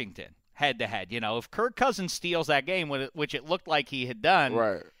Washington head-to-head. If Kirk Cousins steals that game, which it looked like he had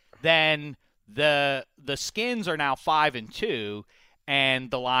done, then the Skins are now 5-2,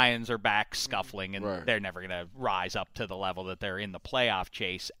 and the Lions are back scuffling, and they're never going to rise up to the level that they're in the playoff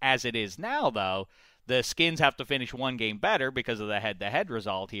chase. As it is now, though, the Skins have to finish one game better because of the head-to-head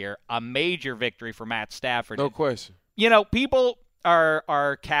result here. A major victory for Matt Stafford. No question. People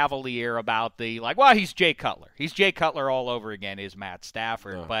are cavalier about he's Jay Cutler. He's Jay Cutler all over again, is Matt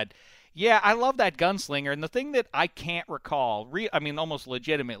Stafford. Yeah. But, yeah, I love that gunslinger. And the thing that I can't recall, almost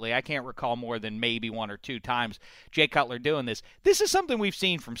legitimately, I can't recall more than maybe 1 or 2 times Jay Cutler doing this. This is something we've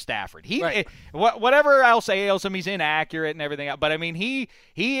seen from Stafford. Whatever else ails him, he's inaccurate and everything else. But, he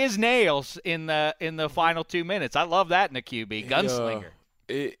is nails in the final 2 minutes. I love that in a QB,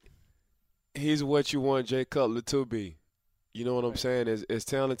 gunslinger. He's what you want Jay Cutler to be. You know what I'm saying? As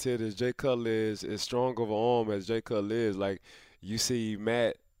talented as Jay Cutler is, as strong of an arm as Jay Cutler is, you see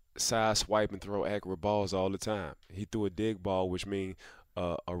Matt side swipe and throw accurate balls all the time. He threw a dig ball, which means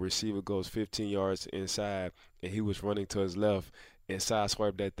a receiver goes 15 yards inside, and he was running to his left and side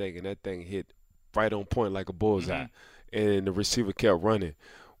swiped that thing, and that thing hit right on point like a bullseye. And the receiver kept running.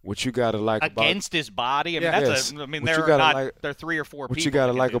 What you gotta like against his body. There are 3 or 4 people. What you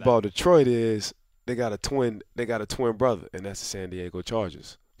gotta like about Detroit is they got a twin brother, and that's the San Diego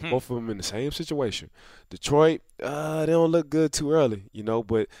Chargers. Both of them in the same situation. Detroit, they don't look good too early,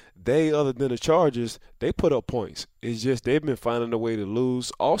 but they, other than the Chargers, they put up points. It's just they've been finding a way to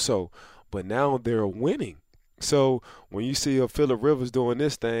lose also, but now they're winning. So when you see a Phillip Rivers doing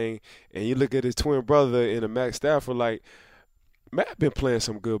this thing and you look at his twin brother in a Matt Stafford, Matt been playing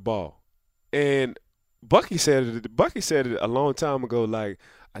some good ball. And Bucky said it a long time ago,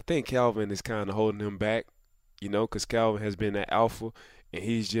 I think Calvin is kind of holding him back, because Calvin has been that alpha. And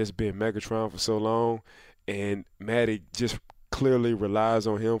he's just been Megatron for so long, and Matty just clearly relies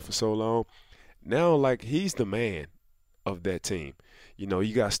on him for so long. Now, he's the man of that team.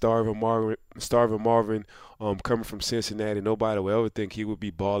 You got Starvin Marvin coming from Cincinnati. Nobody will ever think he would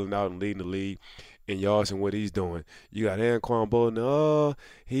be balling out and leading the league in yards and what he's doing. You got Anquan Bolden.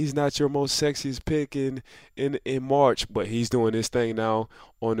 He's not your most sexiest pick in March, but he's doing this thing now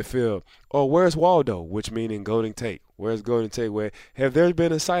on the field. Where's Waldo? Which meaning Golden Tate. Where's Golden Tate? Have there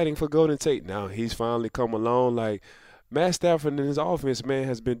been a sighting for Golden Tate? Now he's finally come along. Matt Stafford and his offense, man,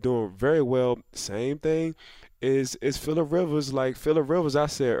 has been doing very well. Same thing is Phillip Rivers. Like Phillip Rivers, I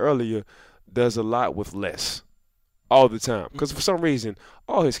said earlier, does a lot with less all the time. Because for some reason,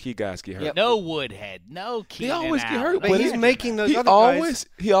 all his key guys get hurt. Yep. No Woodhead, no Keenan They always get hurt. But he's making those other guys.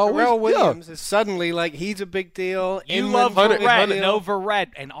 He always. Terrell Williams is suddenly like he's a big deal. You love Verrett, no Verrett,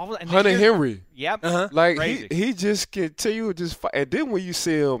 and all. And Hunter Henry. Yep. Like he just continue to just fight. And then when you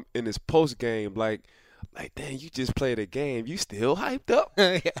see him in his post game, like, dang, you just played a game. You still hyped up.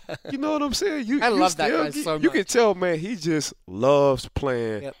 You know what I'm saying? I love that guy so much. You can tell, man, he just loves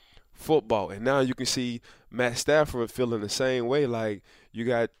playing football. And now you can see Matt Stafford feeling the same way. Like, you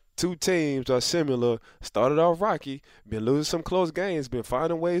got two teams are similar. Started off rocky, been losing some close games, been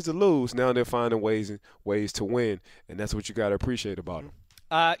finding ways to lose. Now they're finding ways to win. And that's what you got to appreciate about them.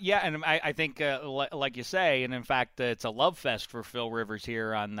 And I think, like you say, and in fact, it's a love fest for Phil Rivers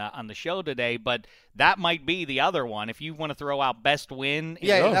here on the show today. But that might be the other one if you want to throw out best win.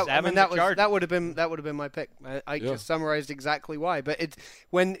 That would have been my pick. I just summarized exactly why. But it's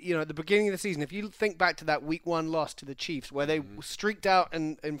when at the beginning of the season, if you think back to that Week 1 loss to the Chiefs, where they streaked out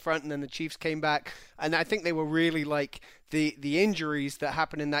in front, and then the Chiefs came back, and I think they were really like the injuries that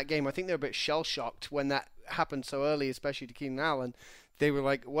happened in that game. I think they were a bit shell shocked when that happened so early, especially to Keenan Allen. They were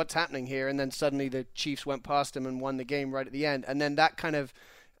like, what's happening here? And then suddenly the Chiefs went past them and won the game right at the end. And then that kind of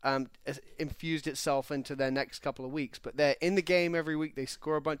infused itself into their next couple of weeks. But they're in the game every week. They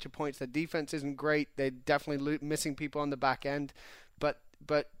score a bunch of points. Their defense isn't great. They're definitely missing people on the back end.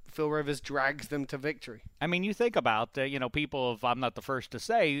 But Phil Rivers drags them to victory. I mean, you think about, people, if I'm not the first to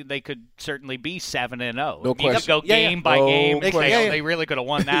say, they could certainly be 7-0. No question. You could go game by game. They really could have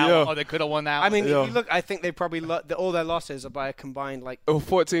won that one. Or they could have won that one. I mean, if you look, I think they probably all their losses are by a combined,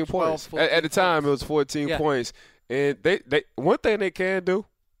 14 points. At the time, it was 14 points. And they one thing they can do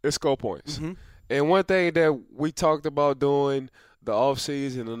is score points. Mm-hmm. And one thing that we talked about doing the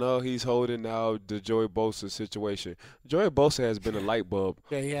offseason, I know he's holding now the Joey Bosa situation. Joey Bosa has been a light bulb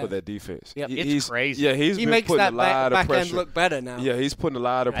for that defense. Yep. It's crazy. Yeah, he makes putting that a lot of pressure. End look better now. Yeah, he's putting a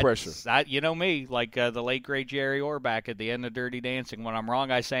lot of pressure. You know me, like the late, great Jerry Orbach at the end of Dirty Dancing. When I'm wrong,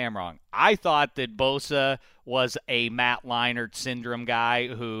 I say I'm wrong. I thought that Bosa was a Matt Leinart syndrome guy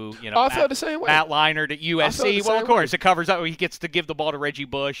who, I felt the same way. Matt Leinart at USC. Well, of course, it covers up. He gets to give the ball to Reggie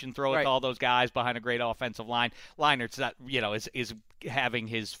Bush and throw it to all those guys behind a great offensive line. Leinart's not, is having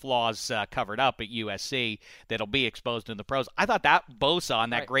his flaws covered up at USC that'll be exposed in the pros. I thought that Bosa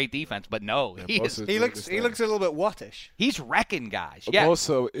on that great defense, but no, he looks a little bit Wattish. He's wrecking guys. Yeah,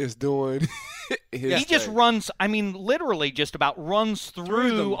 Bosa is doing. He just runs. I mean, literally, just about runs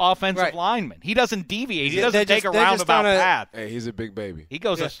through offensive linemen. He doesn't deviate. He doesn't take a roundabout path. Hey, he's a big baby. He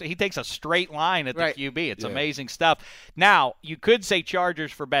goes. He takes a straight line at the QB. It's amazing stuff. Now, you could say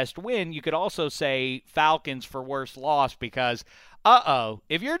Chargers for best win. You could also say Falcons for worst loss because,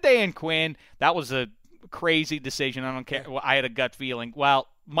 if you're Dan Quinn, that was a crazy decision. I don't care. I had a gut feeling. Well,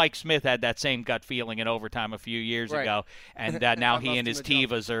 Mike Smith had that same gut feeling in overtime a few years ago, and now he and his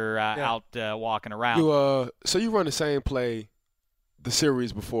Tevas are out walking around. So you run the same play the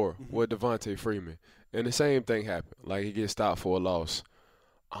series before with Devontae Freeman, and the same thing happened. Like, he gets stopped for a loss.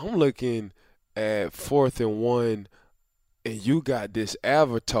 I'm looking at 4th and 1, and you got this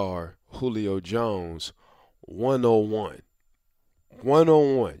avatar, Julio Jones, 1-on-1.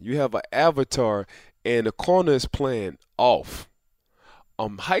 1-on-1. You have an avatar, and the corner is playing off.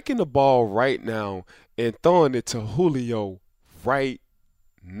 I'm hiking the ball right now and throwing it to Julio right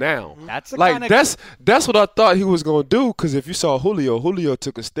now. That's that's what I thought he was going to do, because if you saw Julio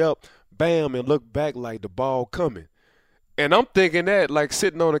took a step, bam, and looked back like the ball coming. And I'm thinking that, like,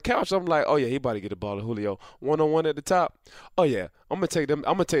 sitting on the couch, I'm like, oh, yeah, he about to get the ball to Julio. 1-on-1 at the top. Oh, yeah, I'm going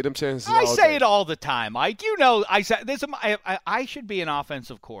to take them chances I say it all the time, Mike. I should be an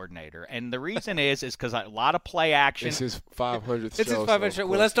offensive coordinator. And the reason is because a lot of play action. It's his 500th It's his 500th show.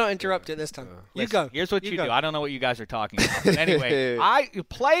 Well, let's not interrupt it this time. You go. Here's what you do. I don't know what you guys are talking about. But anyway,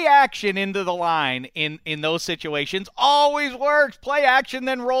 play action into the line in those situations always works. Play action,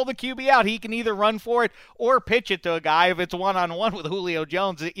 then roll the QB out. He can either run for it or pitch it to a guy if it's one-on-one with Julio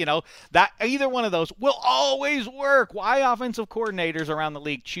Jones. That either one of those will always work. Why offensive coordinators around the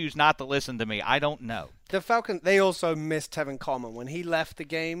league choose not to listen to me, I don't know. The Falcons, they also missed Tevin Coleman when he left the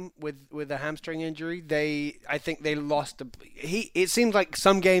game with a hamstring injury. I think they lost. It seems like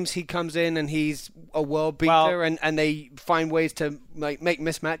some games he comes in and he's a world beater, and they find ways to make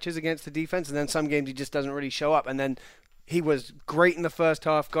mismatches against the defense, and then some games he just doesn't really show up, and then. He was great in the first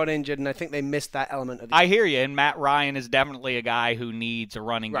half, got injured, and I think they missed that element of the game. I hear you, and Matt Ryan is definitely a guy who needs a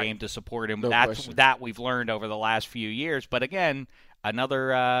running game to support him. That we've learned over the last few years. But again,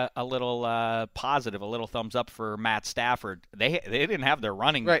 another a little positive, a little thumbs up for Matt Stafford. They didn't have their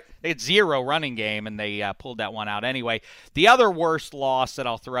running. Right. They had 0 running game, and they pulled that one out anyway. The other worst loss that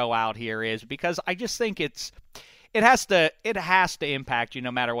I'll throw out here is because I just think it has to impact you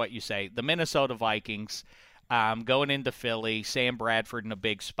no matter what you say. The Minnesota Vikings going into Philly, Sam Bradford in a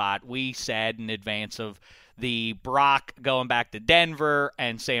big spot. We said in advance of the Brock going back to Denver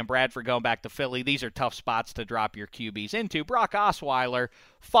and Sam Bradford going back to Philly, these are tough spots to drop your QBs into. Brock Osweiler,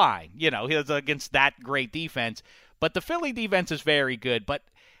 fine. He was against that great defense. But the Philly defense is very good. But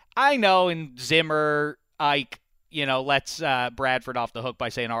I know in Zimmer, Ike, lets Bradford off the hook by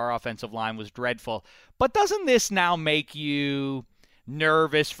saying our offensive line was dreadful. But doesn't this now make you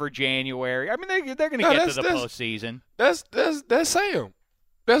nervous for January? I mean, they're going to get to the postseason. That's Sam.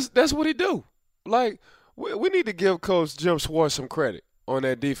 That's what he do. Like, we need to give Coach Jim Schwartz some credit on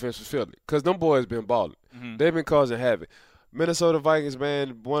that defense for Philly because them boys been balling. Mm-hmm. They've been causing havoc. Minnesota Vikings,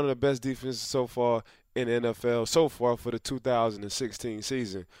 man, one of the best defenses so far in the NFL so far for the 2016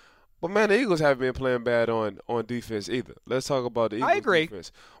 season. But, man, the Eagles haven't been playing bad on defense either. Let's talk about the Eagles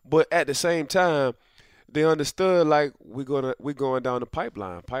defense. But at the same time, they understood, like, we going down the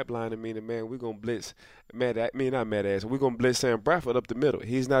pipeline. Pipeline, meaning, man, we're going to blitz we're going to blitz Sam Bradford up the middle.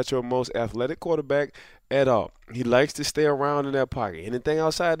 He's not your most athletic quarterback at all. He likes to stay around in that pocket. Anything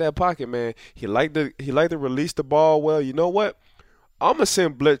outside that pocket, man, he like to release the ball well. You know what? I'm going to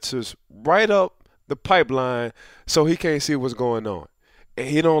send blitzers right up the pipeline so he can't see what's going on. And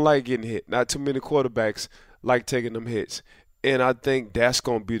he don't like getting hit. Not too many quarterbacks like taking them hits. And I think that's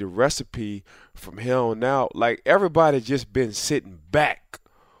going to be the recipe from here on out. Like, everybody just been sitting back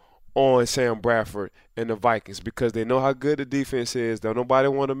on Sam Bradford and the Vikings because they know how good the defense is. Don't nobody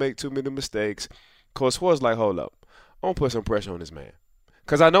want to make too many mistakes. Coach Schwartz like, hold up. I'm going to put some pressure on this man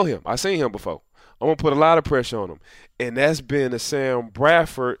because I know him. I've seen him before. I'm going to put a lot of pressure on him. And that's been the Sam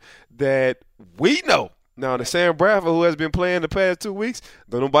Bradford that we know. Now, the Sam Bradford who has been playing the past 2 weeks,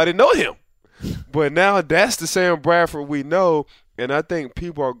 don't nobody know him. But now that's the Sam Bradford we know, and I think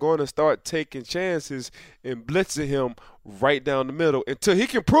people are going to start taking chances and blitzing him right down the middle until he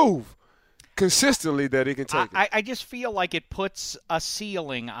can prove consistently that he can take it. I just feel like it puts a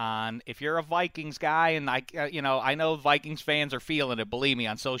ceiling on if you're a Vikings guy, and I know Vikings fans are feeling it. Believe me,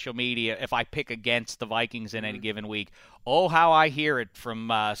 on social media, if I pick against the Vikings in any given week, oh how I hear it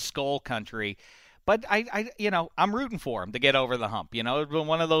from Skull Country. But I'm rooting for him to get over the hump.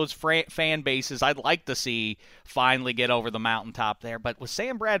 One of those fan bases I'd like to see finally get over the mountaintop there. But with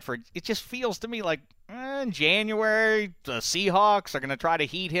Sam Bradford, it just feels to me like in January, the Seahawks are going to try to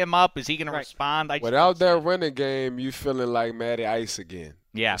heat him up. Is he going to respond? Without that running game, you feeling like Matty Ice again.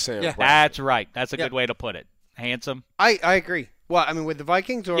 Yeah, that's right. That's a good way to put it. Handsome? I agree. Well, I mean, with the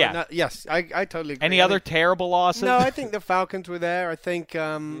Vikings or not? Yes, I totally agree. Any other terrible losses? No, I think the Falcons were there. I think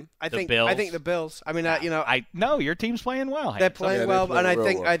Bills. I think the Bills. I mean, no, your team's playing well. They're playing well, and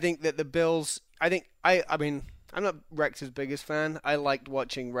I think that the Bills. I mean, I'm not Rex's biggest fan. I liked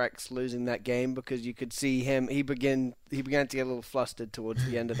watching Rex losing that game because you could see him. He began to get a little flustered towards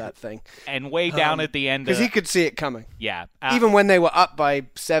the end of that thing, and way down at the end because he could see it coming. Yeah, even when they were up by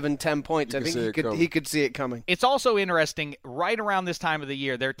 7-10 points, I think he could see it coming. It's also interesting. Right around this time of the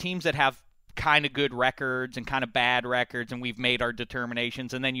year, there are teams that have kind of good records and kind of bad records, and we've made our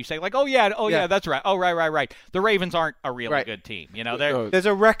determinations, and then you say like, oh yeah, that's right. Oh right. The Ravens aren't a really good team. There's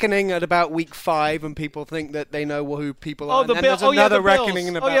a reckoning at about week 5, and people think that they know who people are. The Bills. There's another reckoning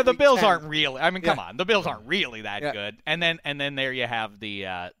in about the Bills 10. aren't really. I mean, come on, the Bills aren't really that good. And then there you have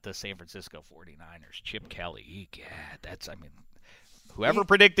the San Francisco 49ers, Chip Kelly. Whoever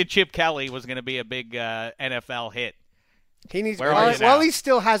predicted Chip Kelly was going to be a big NFL hit. He needs. He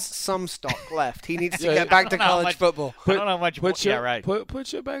still has some stock left. He needs to get back to college football. I don't know much. Put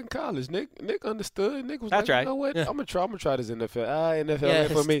Chip back in college. Nick understood. Nick was That's like, right. You know what? I'm gonna try this NFL.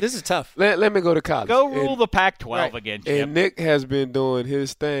 NFL for me. This is tough. Let me go to college. Go rule the Pac-12 again, Chip. And Nick has been doing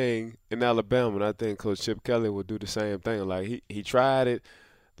his thing in Alabama, and I think Coach Chip Kelly will do the same thing. Like he tried it.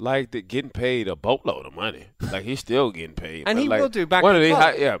 Like getting paid a boatload of money. Like he's still getting paid, and he will do back. One of these,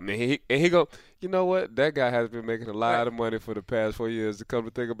 he go. You know what? That guy has been making a lot of money for the past 4 years. To come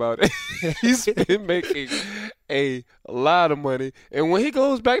to think about it, he's been making a lot of money, and when he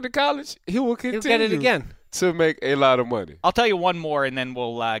goes back to college, he will continue. He'll get it again. To make a lot of money. I'll tell you one more, and then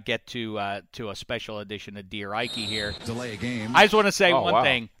we'll get to a special edition of Dear Ike here. Delay a game. I just want to say one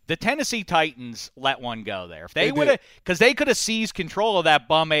thing. The Tennessee Titans let one go there. If they would have, because they could have seized control of that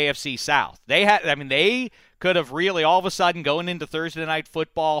bum AFC South. They could have really all of a sudden going into Thursday Night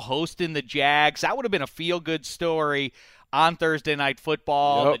Football, hosting the Jags. That would have been a feel-good story. on Thursday Night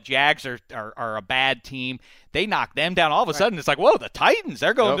Football. The Jags are a bad team. They knock them down. All of a sudden, it's like, whoa, the Titans,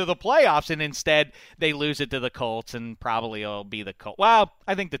 they're going to the playoffs. And instead, they lose it to the Colts, and probably it'll be the Colts. Well,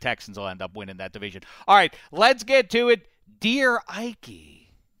 I think the Texans will end up winning that division. All right, let's get to it. Dear Ikey.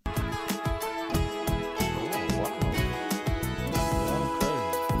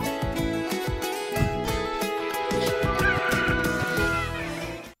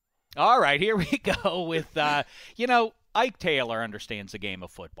 All right, here we go with, Ike Taylor understands the game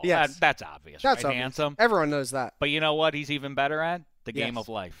of football. Yes. That's obvious, That's right, obvious. Handsome? Everyone knows that. But you know what he's even better at? The game of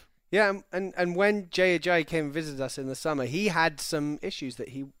life. Yeah, and when J.J. came and visited us in the summer, he had some issues that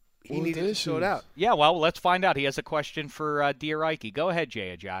he needed to sort out. Yeah, well, let's find out. He has a question for Dear Ikey. Go ahead,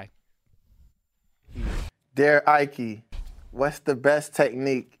 J.J. Dear Ikey, what's the best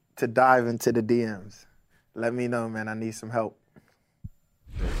technique to dive into the DMs? Let me know, man. I need some help.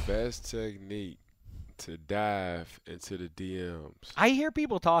 The best technique to dive into the DMs. I hear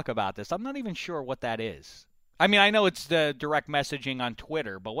people talk about this. I'm not even sure what that is. I mean, I know it's the direct messaging on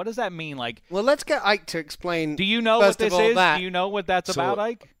Twitter, but what does that mean? Like, well, let's get Ike to explain. Do you know what this is? Do you know what that's about,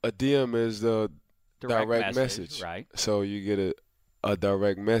 Ike? A DM is the direct message. Right. So you get a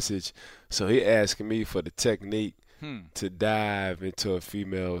direct message. So he asking me for the technique to dive into a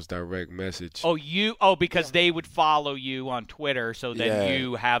female's direct message. Because they would follow you on Twitter, so then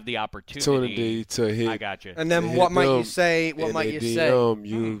you have the opportunity to hit. I got you. And then what might you say? What might you say?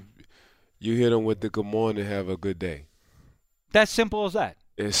 You hit them with the good morning, have a good day. That's simple as that.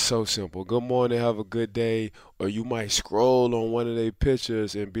 It's so simple. Good morning, have a good day. Or you might scroll on one of their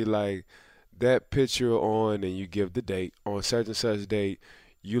pictures and be like, that picture on, and you give the date. On such and such date,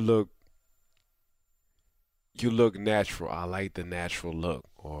 you look natural. I like the natural look.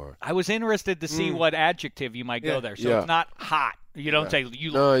 Or I was interested to see what adjective you might go there. So it's not hot. You don't say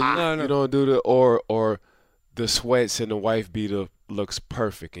you look hot. You don't do the or the sweats and the wife beater looks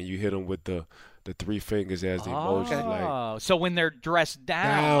perfect, and you hit them with the three fingers as the emoji. Like, so when they're dressed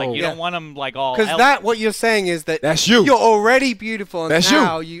down, like you don't want them like all. Because what you're saying is that's you. You're already beautiful, and that's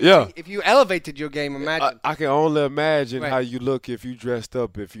now you. If you elevated your game, imagine. I can only imagine how you look if you dressed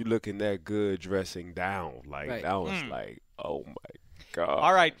up. If you looking that good dressing down, like that was like, oh my God.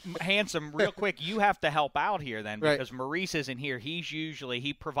 All right, Handsome, real quick, you have to help out here then because Maurice isn't here.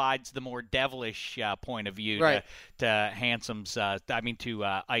 He provides the more devilish point of view to Handsome's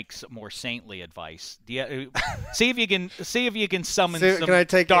to Ike's more saintly advice. See if you can summon some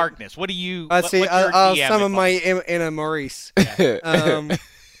darkness. What do you I'll summon my inner Maurice.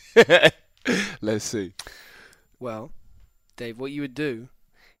 Let's see. Well, Dave, what you would do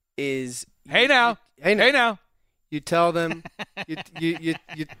is Hey now. You tell them, you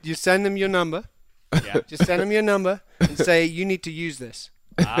send them your number. Yeah. Just send them your number and say, you need to use this.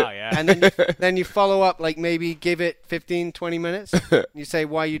 Oh, yeah. And then you follow up, like maybe give it 15, 20 minutes. You say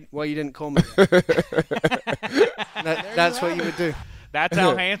why you didn't call me. That's what you would do. That's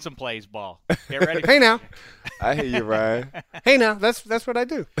how Handsome plays ball. Get ready. Hey now. I hear you, Ryan. Hey now. That's what I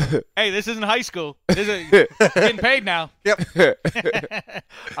do. Hey, this isn't high school. This is getting paid now. Yep.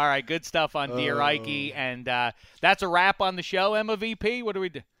 All right, good stuff on Dear Ikey, and that's a wrap on the show. Emma VP, what do we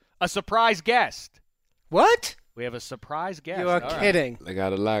do? A surprise guest. What? We have a surprise guest. You are kidding. They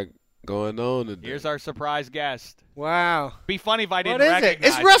got a lot going on today. Here's our surprise guest. Wow. Be funny if I didn't recognize it.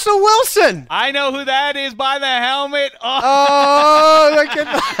 It's Russell Wilson. I know who that is by the helmet. Look at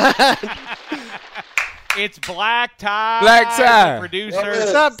that. It's Black Tie. Black Tie. The producer.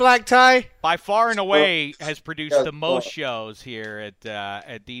 What's up, Black Tie? By far and away has produced the most shows here at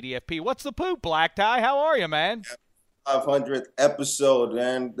DDFP. What's the poop, Black Tie? How are you, man? 500th episode,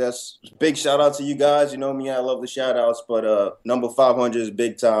 man. That's big shout out to you guys. You know me, I love the shout outs, but number 500 is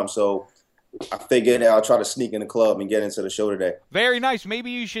big time. So I figured I'll try to sneak in the club and get into the show today. Very nice. Maybe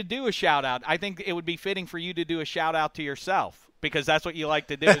you should do a shout out. I think it would be fitting for you to do a shout out to yourself because that's what you like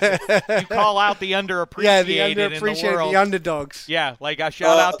to do. You call out the underappreciated in the world. The underdogs. Yeah, like a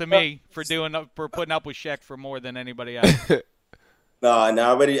shout out to me for putting up with Shaq for more than anybody else. No,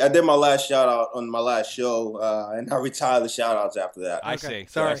 I did my last shout out on my last show, and I retired the shout outs after that. I see.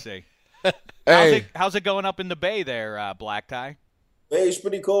 Sorry. I see. Hey. How's it going up in the Bay there, Black Tie? Bay's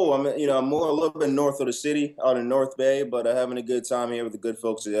pretty cool. I'm a little bit north of the city, out in North Bay, but having a good time here with the good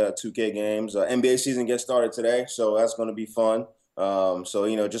folks at 2K Games. NBA season gets started today, so that's going to be fun.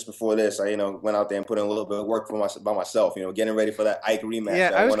 Just before this, I went out there and put in a little bit of work by myself. Getting ready for that Ike rematch.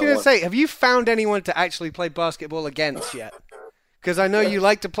 Yeah, I was going to say, have you found anyone to actually play basketball against yet? Because I know you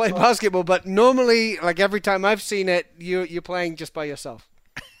like to play basketball, but normally, like every time I've seen it, you're playing just by yourself.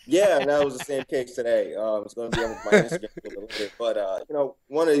 Yeah, that was the same case today. It's going to be on my Instagram a little bit. But,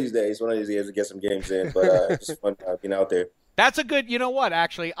 one of these days we'll get some games in. But it's just fun being out there. That's a good – you know what,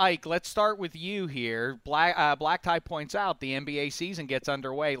 actually, Ike, let's start with you here. Black Tie points out the NBA season gets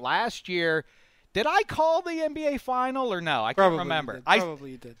underway. Last year, did I call the NBA final or no? I can't remember.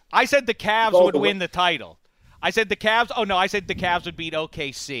 Probably you did. I said the Cavs would win the title. I said the Cavs. Oh no, I said the Cavs would beat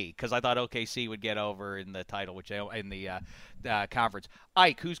OKC because I thought OKC would get over in the title, in the conference.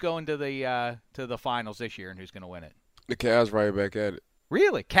 Ike, who's going to the finals this year, and who's going to win it? The Cavs right back at it.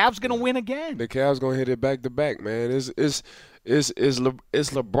 Really, Cavs going to win again? The Cavs going to hit it back to back, man. It's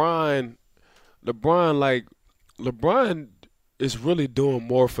LeBron. LeBron is really doing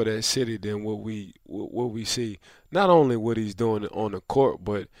more for that city than what we see. Not only what he's doing on the court,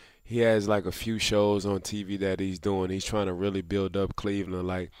 but he has like a few shows on TV that he's doing. He's trying to really build up Cleveland.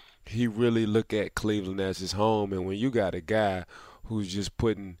 Like, he really look at Cleveland as his home. And when you got a guy who's just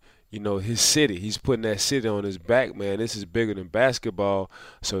putting, his city, he's putting that city on his back, man, this is bigger than basketball.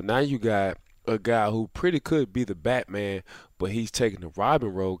 So now you got a guy who pretty could be the Batman, but he's taking the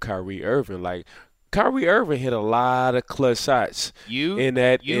Robin role, Kyrie Irving. Like, Kyrie Irving hit a lot of clutch shots. You hit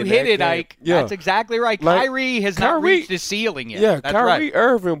it, game. Ike. Yeah. That's exactly right. Like, Kyrie has not reached the ceiling yet. Yeah, that's Kyrie right.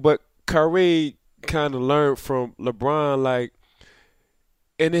 Irving, but Kyrie kind of learned from LeBron,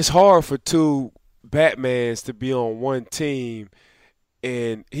 and it's hard for two Batmans to be on one team,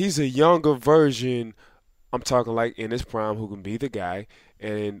 and he's a younger version, I'm talking like in his prime, who can be the guy,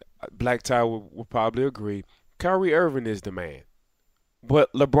 and Black Tie will probably agree. Kyrie Irving is the man, but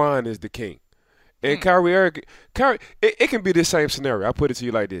LeBron is the king. And Kyrie Irving, it can be the same scenario. I'll put it to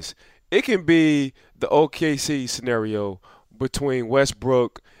you like this. It can be the OKC scenario between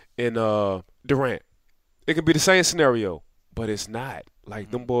Westbrook and Durant. It can be the same scenario, but it's not. Like,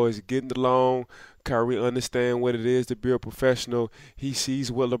 them boys getting along. Kyrie understand what it is to be a professional. He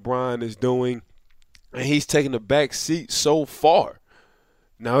sees what LeBron is doing, and he's taking the back seat so far.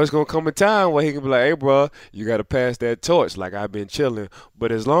 Now it's going to come a time where he can be like, hey, bro, you got to pass that torch like I've been chilling.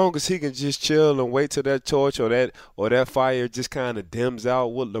 But as long as he can just chill and wait till that torch or that fire just kind of dims out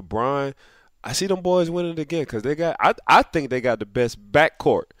with LeBron, I see them boys winning it again because I think they got the best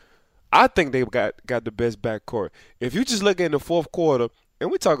backcourt. I think they got the best backcourt. If you just look in the fourth quarter,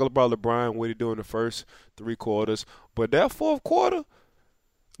 and we're talking about LeBron, what he do in the first 3 quarters, but that fourth quarter,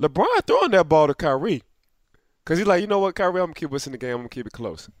 LeBron throwing that ball to Kyrie. Because he's like, you know what, Kyrie, I'm going to keep us in the game. I'm going to keep it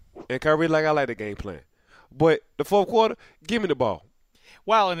close. And Kyrie like, I like the game plan. But the fourth quarter, give me the ball.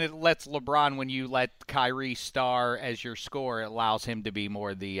 Well, and it lets LeBron, when you let Kyrie star as your scorer, it allows him to be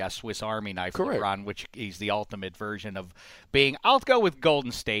more the Swiss Army knife. Correct. LeBron, which he's the ultimate version of being. I'll go with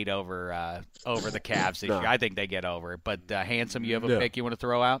Golden State over the Cavs this year. I think they get over it. But, Handsome, you have a pick you want to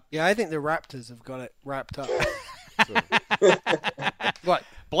throw out? Yeah, I think the Raptors have got it wrapped up. What?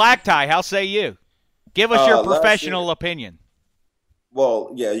 Black Tie, how say you? Give us your professional opinion.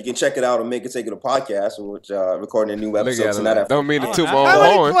 Well, yeah, you can check it out on Make It Take It a podcast, which recording a new episode tonight. Don't mean to toot my own horn. How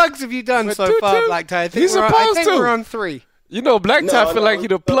many horn. plugs have you done so far, Black Tie? I think we're on 3. You know, Black Tie feel like he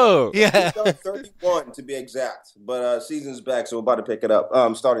the plug. Yeah. 31 to be exact. But season's back, so we're about to pick it up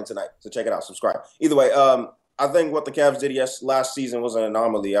starting tonight. So check it out. Subscribe. Either way, I think what the Cavs did last season was an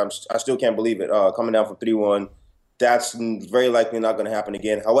anomaly. I still can't believe it. Coming down from 3-1. That's very likely not going to happen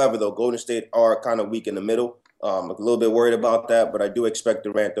again. However, though, Golden State are kind of weak in the middle. I'm a little bit worried about that, but I do expect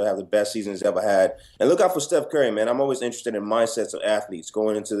Durant to have the best season he's ever had. And look out for Steph Curry, man. I'm always interested in mindsets of athletes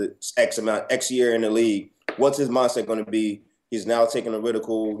going into the X year in the league. What's his mindset going to be? He's now taking a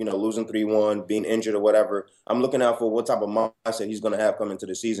ridicule, losing 3-1, being injured or whatever. I'm looking out for what type of mindset he's going to have coming into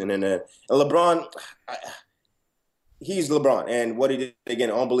the season. And LeBron, he's LeBron. And what he did,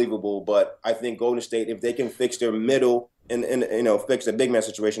 again, unbelievable. But I think Golden State, if they can fix their middle and fix the big man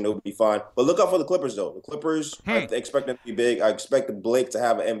situation, they'll be fine. But look out for the Clippers, though. The Clippers, I expect them to be big. I expect Blake to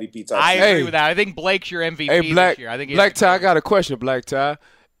have an MVP type. I agree with that. I think Blake's your MVP this year. I think Black Tie, I got a question, Black Tie.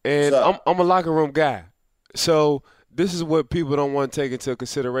 And I'm a locker room guy. So this is what people don't want to take into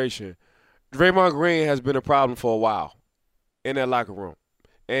consideration. Draymond Green has been a problem for a while in that locker room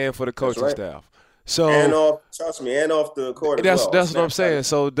and for the coaching staff. So and off the court. That's what I'm saying.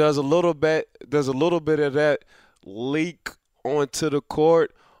 So there's a little bit of that leak onto the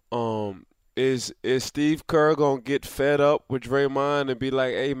court. Is Steve Kerr gonna get fed up with Draymond and be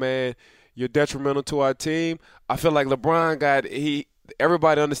like, "Hey man, you're detrimental to our team"? I feel like LeBron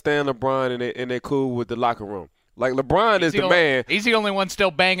everybody understand LeBron and they're cool with the locker room. Like LeBron is the man. He's the only one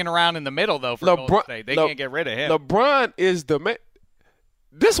still banging around in the middle though for Golden State. They can't get rid of him. LeBron is the man.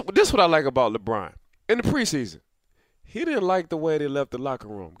 This what I like about LeBron. In the preseason, he didn't like the way they left the locker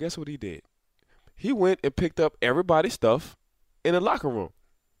room. Guess what he did? He went and picked up everybody's stuff in the locker room.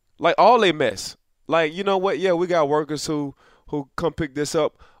 Like, all they mess. Like, you know what? Yeah, we got workers who come pick this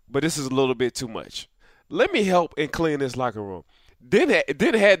up, but this is a little bit too much. Let me help and clean this locker room. Then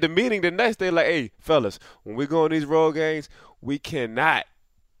had the meeting the next day, like, hey, fellas, when we go on these road games, we cannot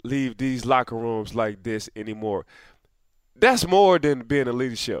leave these locker rooms like this anymore. That's more than being a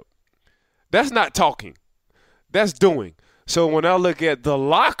leadership. That's not talking. That's doing. So when I look at the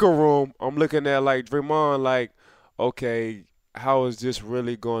locker room, I'm looking at, like, Draymond, like, okay, how is this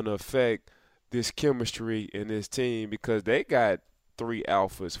really going to affect this chemistry in this team? Because they got 4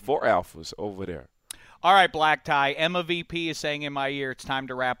 alphas over there. All right, Black Tie. Emma VP is saying in my ear, it's time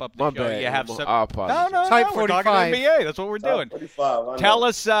to wrap up the show. Bad. You have some. No. Type 45. We're talking NBA. That's what we're doing. 45. Tell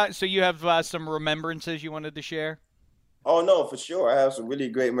us. So you have some remembrances you wanted to share? Oh, no, for sure. I have some really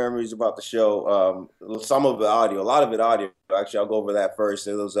great memories about the show. Some of it audio, a lot of it audio. Actually, I'll go over that first.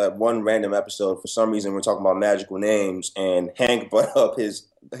 There was that one random episode. For some reason, we're talking about magical names, and Hank brought up his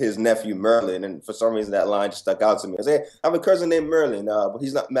nephew Merlin, and for some reason that line just stuck out to me. I said, I have a cousin named Merlin, but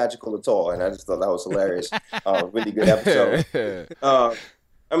he's not magical at all, and I just thought that was hilarious. Really good episode.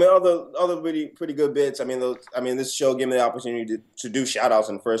 I mean, other really pretty good bits. I mean, this show gave me the opportunity to do shout-outs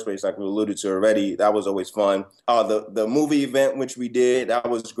in the first place, like we alluded to already. That was always fun. The movie event, which we did, that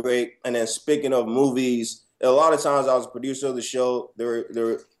was great. And then speaking of movies, a lot of times I was a producer of the show. There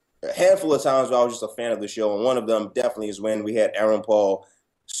were a handful of times where I was just a fan of the show, and one of them definitely is when we had Aaron Paul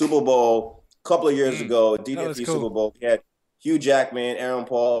Super Bowl a couple of years ago, DDFP cool. Super Bowl. We had Hugh Jackman, Aaron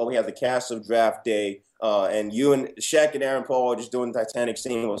Paul. We had the cast of Draft Day. And you and Shaq and Aaron Paul just doing the Titanic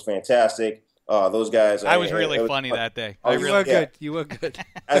scene was fantastic. Those guys. I was really funny that day. You were good.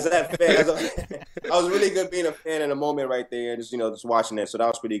 As that fan, I was really good being a fan in a moment right there, just watching it. So that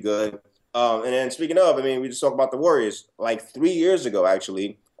was pretty good. And then speaking of, I mean, we just talked about the Warriors like 3 years ago,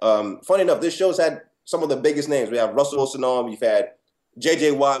 actually. Funny enough, this show's had some of the biggest names. We have Russell Wilson on. We've had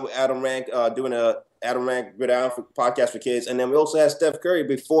J.J. Watt with Adam Rank doing a Adam Rank Gridiron podcast for kids. And then we also had Steph Curry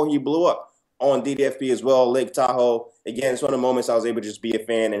before he blew up on DDFP as well, Lake Tahoe. Again, it's one of the moments I was able to just be a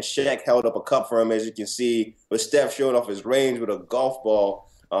fan. And Shaq held up a cup for him, as you can see, with Steph showing off his range with a golf ball.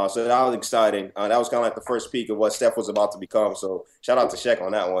 So that was exciting. That was kind of like the first peak of what Steph was about to become. So shout out to Shaq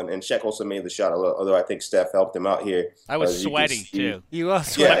on that one. And Shaq also made the shot, although I think Steph helped him out here. I was sweaty, too. You were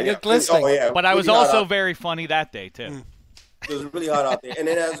sweaty. Yeah. You're glistening. Oh, yeah. But I was also very funny that day, too. It was really hot out there. And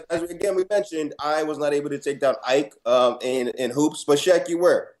then, as again, we mentioned, I was not able to take down Ike in hoops. But Shaq, you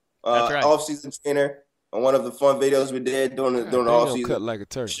were. That's right. Off-season trainer on one of the fun videos we did during the off-season. Cut like a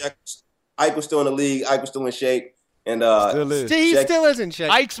turkey. Ike was still in the league. Ike was still in shape. And he still is in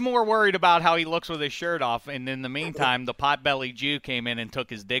shape. Ike's more worried about how he looks with his shirt off, and in the meantime, the pot-bellied Jew came in and took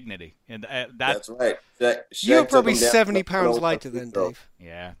his dignity. And that's right. You were probably 70 pounds lighter than Dave.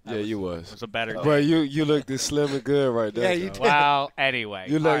 Yeah. You was. It was a better day. But you looked as slim and good right there. Yeah, you did. Well, anyway.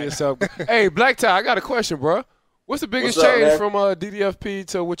 You look yourself good. Hey, Black Tie, I got a question, bro. What's the biggest change from DDFP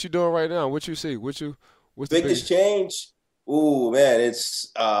to what you're doing right now? What you see? What's the biggest change? Ooh, man,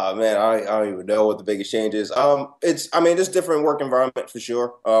 it's I don't even know what the biggest change is. Just different work environment for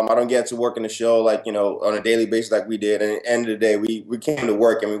sure. I don't get to work in the show like, on a daily basis like we did. And at the end of the day, we came to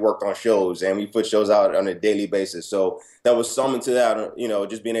work and we worked on shows and we put shows out on a daily basis. So that was something to that,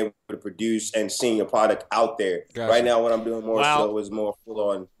 just being able to produce and seeing your product out there. Gotcha. Right now, what I'm doing more so is more full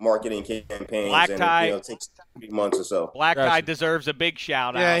on marketing campaigns. Black Tie, and it takes 3 months or so. Black Tie deserves a big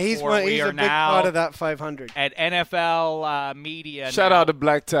shout out. Yeah, he's a big part of that 500. At NFL Media. Shout out to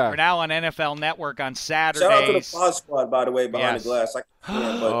Black Tie. We're now on NFL Network on Saturdays. Shout out to the Pod Squad, by the way, behind the glass. Look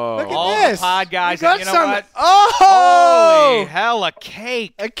at all this. The pod guys. You got and you know what? Oh! Holy hell, a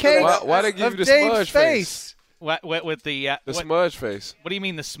cake. A cake. Why they give you the Dave's smudge face? With the smudge face. What do you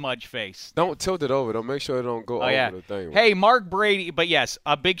mean the smudge face? Don't tilt it over. Don't make sure it don't go over the thing. Hey, Mark Brady. But yes,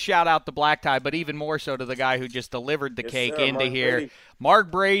 a big shout out to Black Tie, but even more so to the guy who just delivered the cake into Mark here. Brady.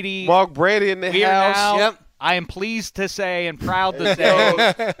 Mark Brady. Mark Brady in the house. Yep. I am pleased to say and proud to say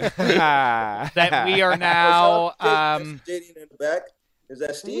that we are now. JD in the back. Is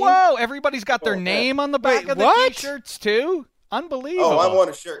that Steve? Whoa! Everybody's got their name on the back of the T-shirts too. Unbelievable. Oh, I want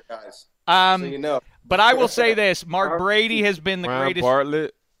a shirt, guys. So you know. But I will say this: Mark Brady has been the greatest.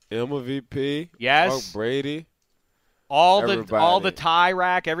 Bartlett, Emma VP. Yes. Mark Brady. All the tie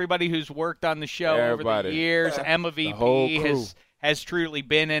rack, everybody who's worked on the show over the years. Emma VP has truly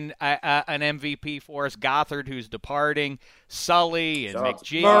been an MVP for us. Gothard, who's departing, Sully and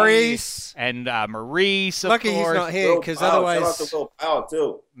McGee, Maurice, and Maurice. Of Lucky course. He's not here because otherwise, shout out to Will Powell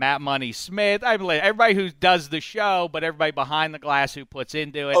too. Matt Money Smith. I believe everybody who does the show, but everybody behind the glass who puts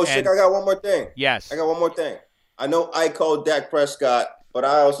into it. Oh shit! I got one more thing. Yes, I got one more thing. I know I called Dak Prescott, but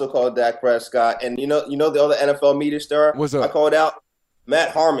I also called Dak Prescott, and you know the other NFL media star. What's up? I called out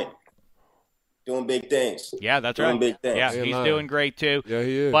Matt Harmon. Doing big things. Yeah, that's right. Big things. Yeah, he's doing great too. Yeah,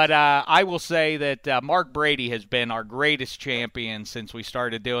 he is. But I will say that Mark Brady has been our greatest champion since we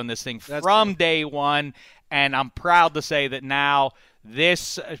started doing this thing from day one. And I'm proud to say that now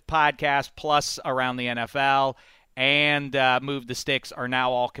this podcast plus Around the NFL and Move the Sticks are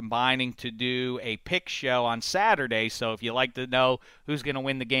now all combining to do a pick show on Saturday. So if you like to know who's going to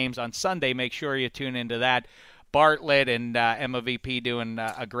win the games on Sunday, make sure you tune into that. Bartlett and Emma VP doing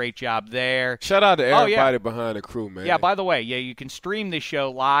a great job there. Shout out to everybody behind the crew, man. Yeah, by the way, you can stream this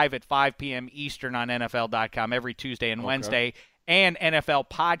show live at 5 p.m. Eastern on NFL.com every Tuesday and Wednesday. And NFL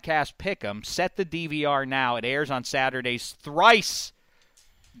Podcast Pick'em. Set the DVR now. It airs on Saturdays thrice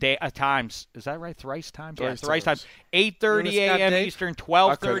times. Is that right? Thrice times? Thrice times. 8:30 a.m. Eastern,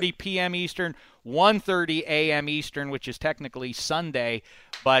 12:30 p.m. Eastern, 1:30 a.m. Eastern, which is technically Sunday.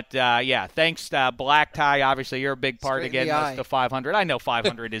 But, thanks to Black Tie. Obviously, you're a big part of getting us to 500. I know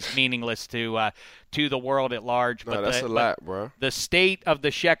 500 is meaningless to the world at large. No, that's a lot, bro. The state of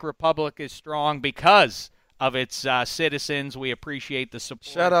the Czech Republic is strong because of its citizens. We appreciate the support.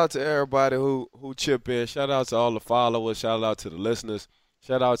 Shout out to everybody who chip in. Shout out to all the followers. Shout out to the listeners.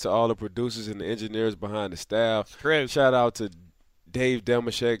 Shout out to all the producers and the engineers behind the staff. True. Shout out to Dave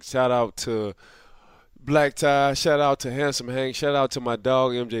Demashek. Shout out to Black Tie. Shout out to Handsome Hank. Shout out to my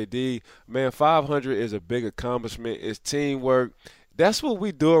dog MJD. Man, 500 is a big accomplishment. It's teamwork. That's what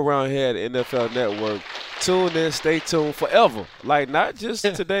we do around here at NFL Network. Tune in, stay tuned forever. Like, not just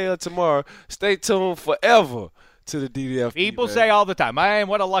today or tomorrow. Stay tuned forever to the DDF. People say all the time, man,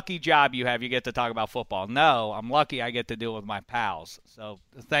 what a lucky job you have. You get to talk about football. No, I'm lucky I get to do it with my pals. So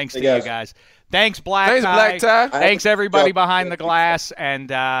thanks to you guys. Thanks, Black Tie. Thanks, everybody behind the glass. And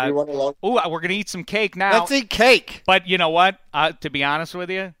we're going to eat some cake now. Let's eat cake. But you know what? To be honest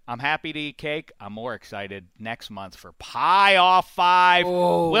with you, I'm happy to eat cake. I'm more excited next month for Pie Off 5.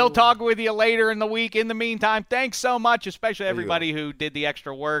 Oh. We'll talk with you later in the week. In the meantime, thanks so much, especially everybody who did the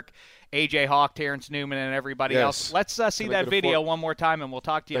extra work. AJ Hawk, Terrence Newman, and everybody else. Let's see that video one more time, and we'll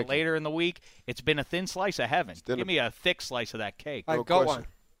talk to you later in the week. It's been a thin slice of heaven. Give me a thick slice of that cake. I got one.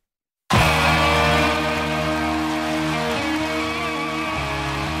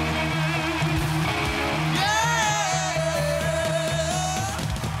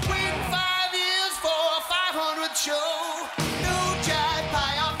 Waiting 5 years for a 500 show.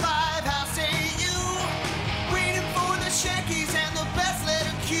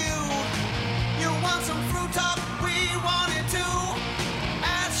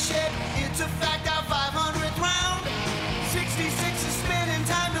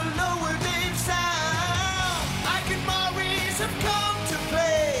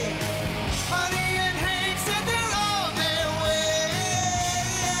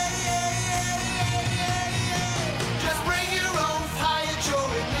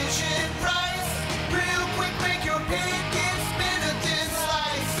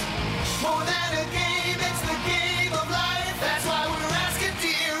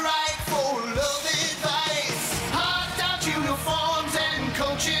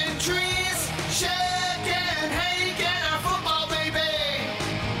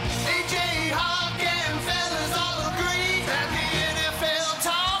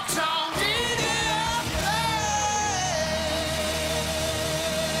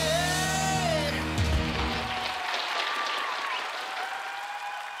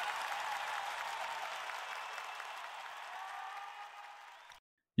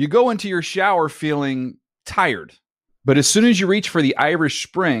 You go into your shower feeling tired, but as soon as you reach for the Irish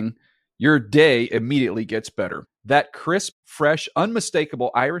Spring, your day immediately gets better. That crisp, fresh, unmistakable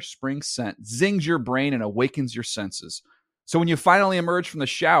Irish Spring scent zings your brain and awakens your senses. So when you finally emerge from the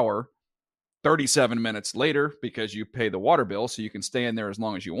shower, 37 minutes later, because you pay the water bill so you can stay in there as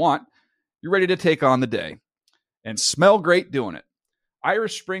long as you want, you're ready to take on the day and smell great doing it.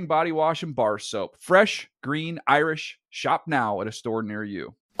 Irish Spring Body Wash and Bar Soap. Fresh, green, Irish. Shop now at a store near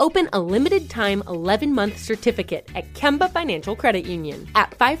you. Open a limited-time 11-month certificate at Kemba Financial Credit Union.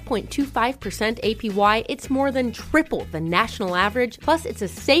 At 5.25% APY, it's more than triple the national average, plus it's a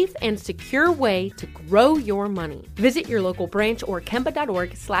safe and secure way to grow your money. Visit your local branch or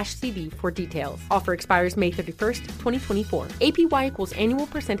kemba.org/CD for details. Offer expires May 31st, 2024. APY equals annual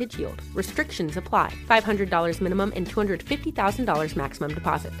percentage yield. Restrictions apply. $500 minimum and $250,000 maximum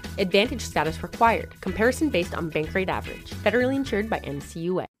deposit. Advantage status required. Comparison based on bank rate average. Federally insured by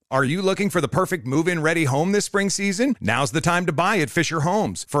NCUA. Are you looking for the perfect move-in ready home this spring season? Now's the time to buy at Fisher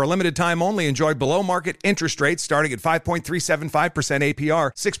Homes. For a limited time only, enjoy below-market interest rates starting at 5.375%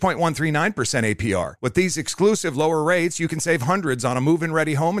 APR, 6.139% APR. With these exclusive lower rates, you can save hundreds on a move-in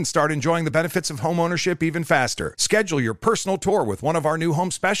ready home and start enjoying the benefits of homeownership even faster. Schedule your personal tour with one of our new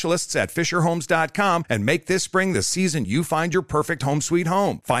home specialists at FisherHomes.com and make this spring the season you find your perfect home sweet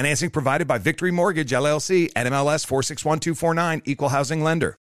home. Financing provided by Victory Mortgage, LLC, NMLS 461249, Equal Housing Lender.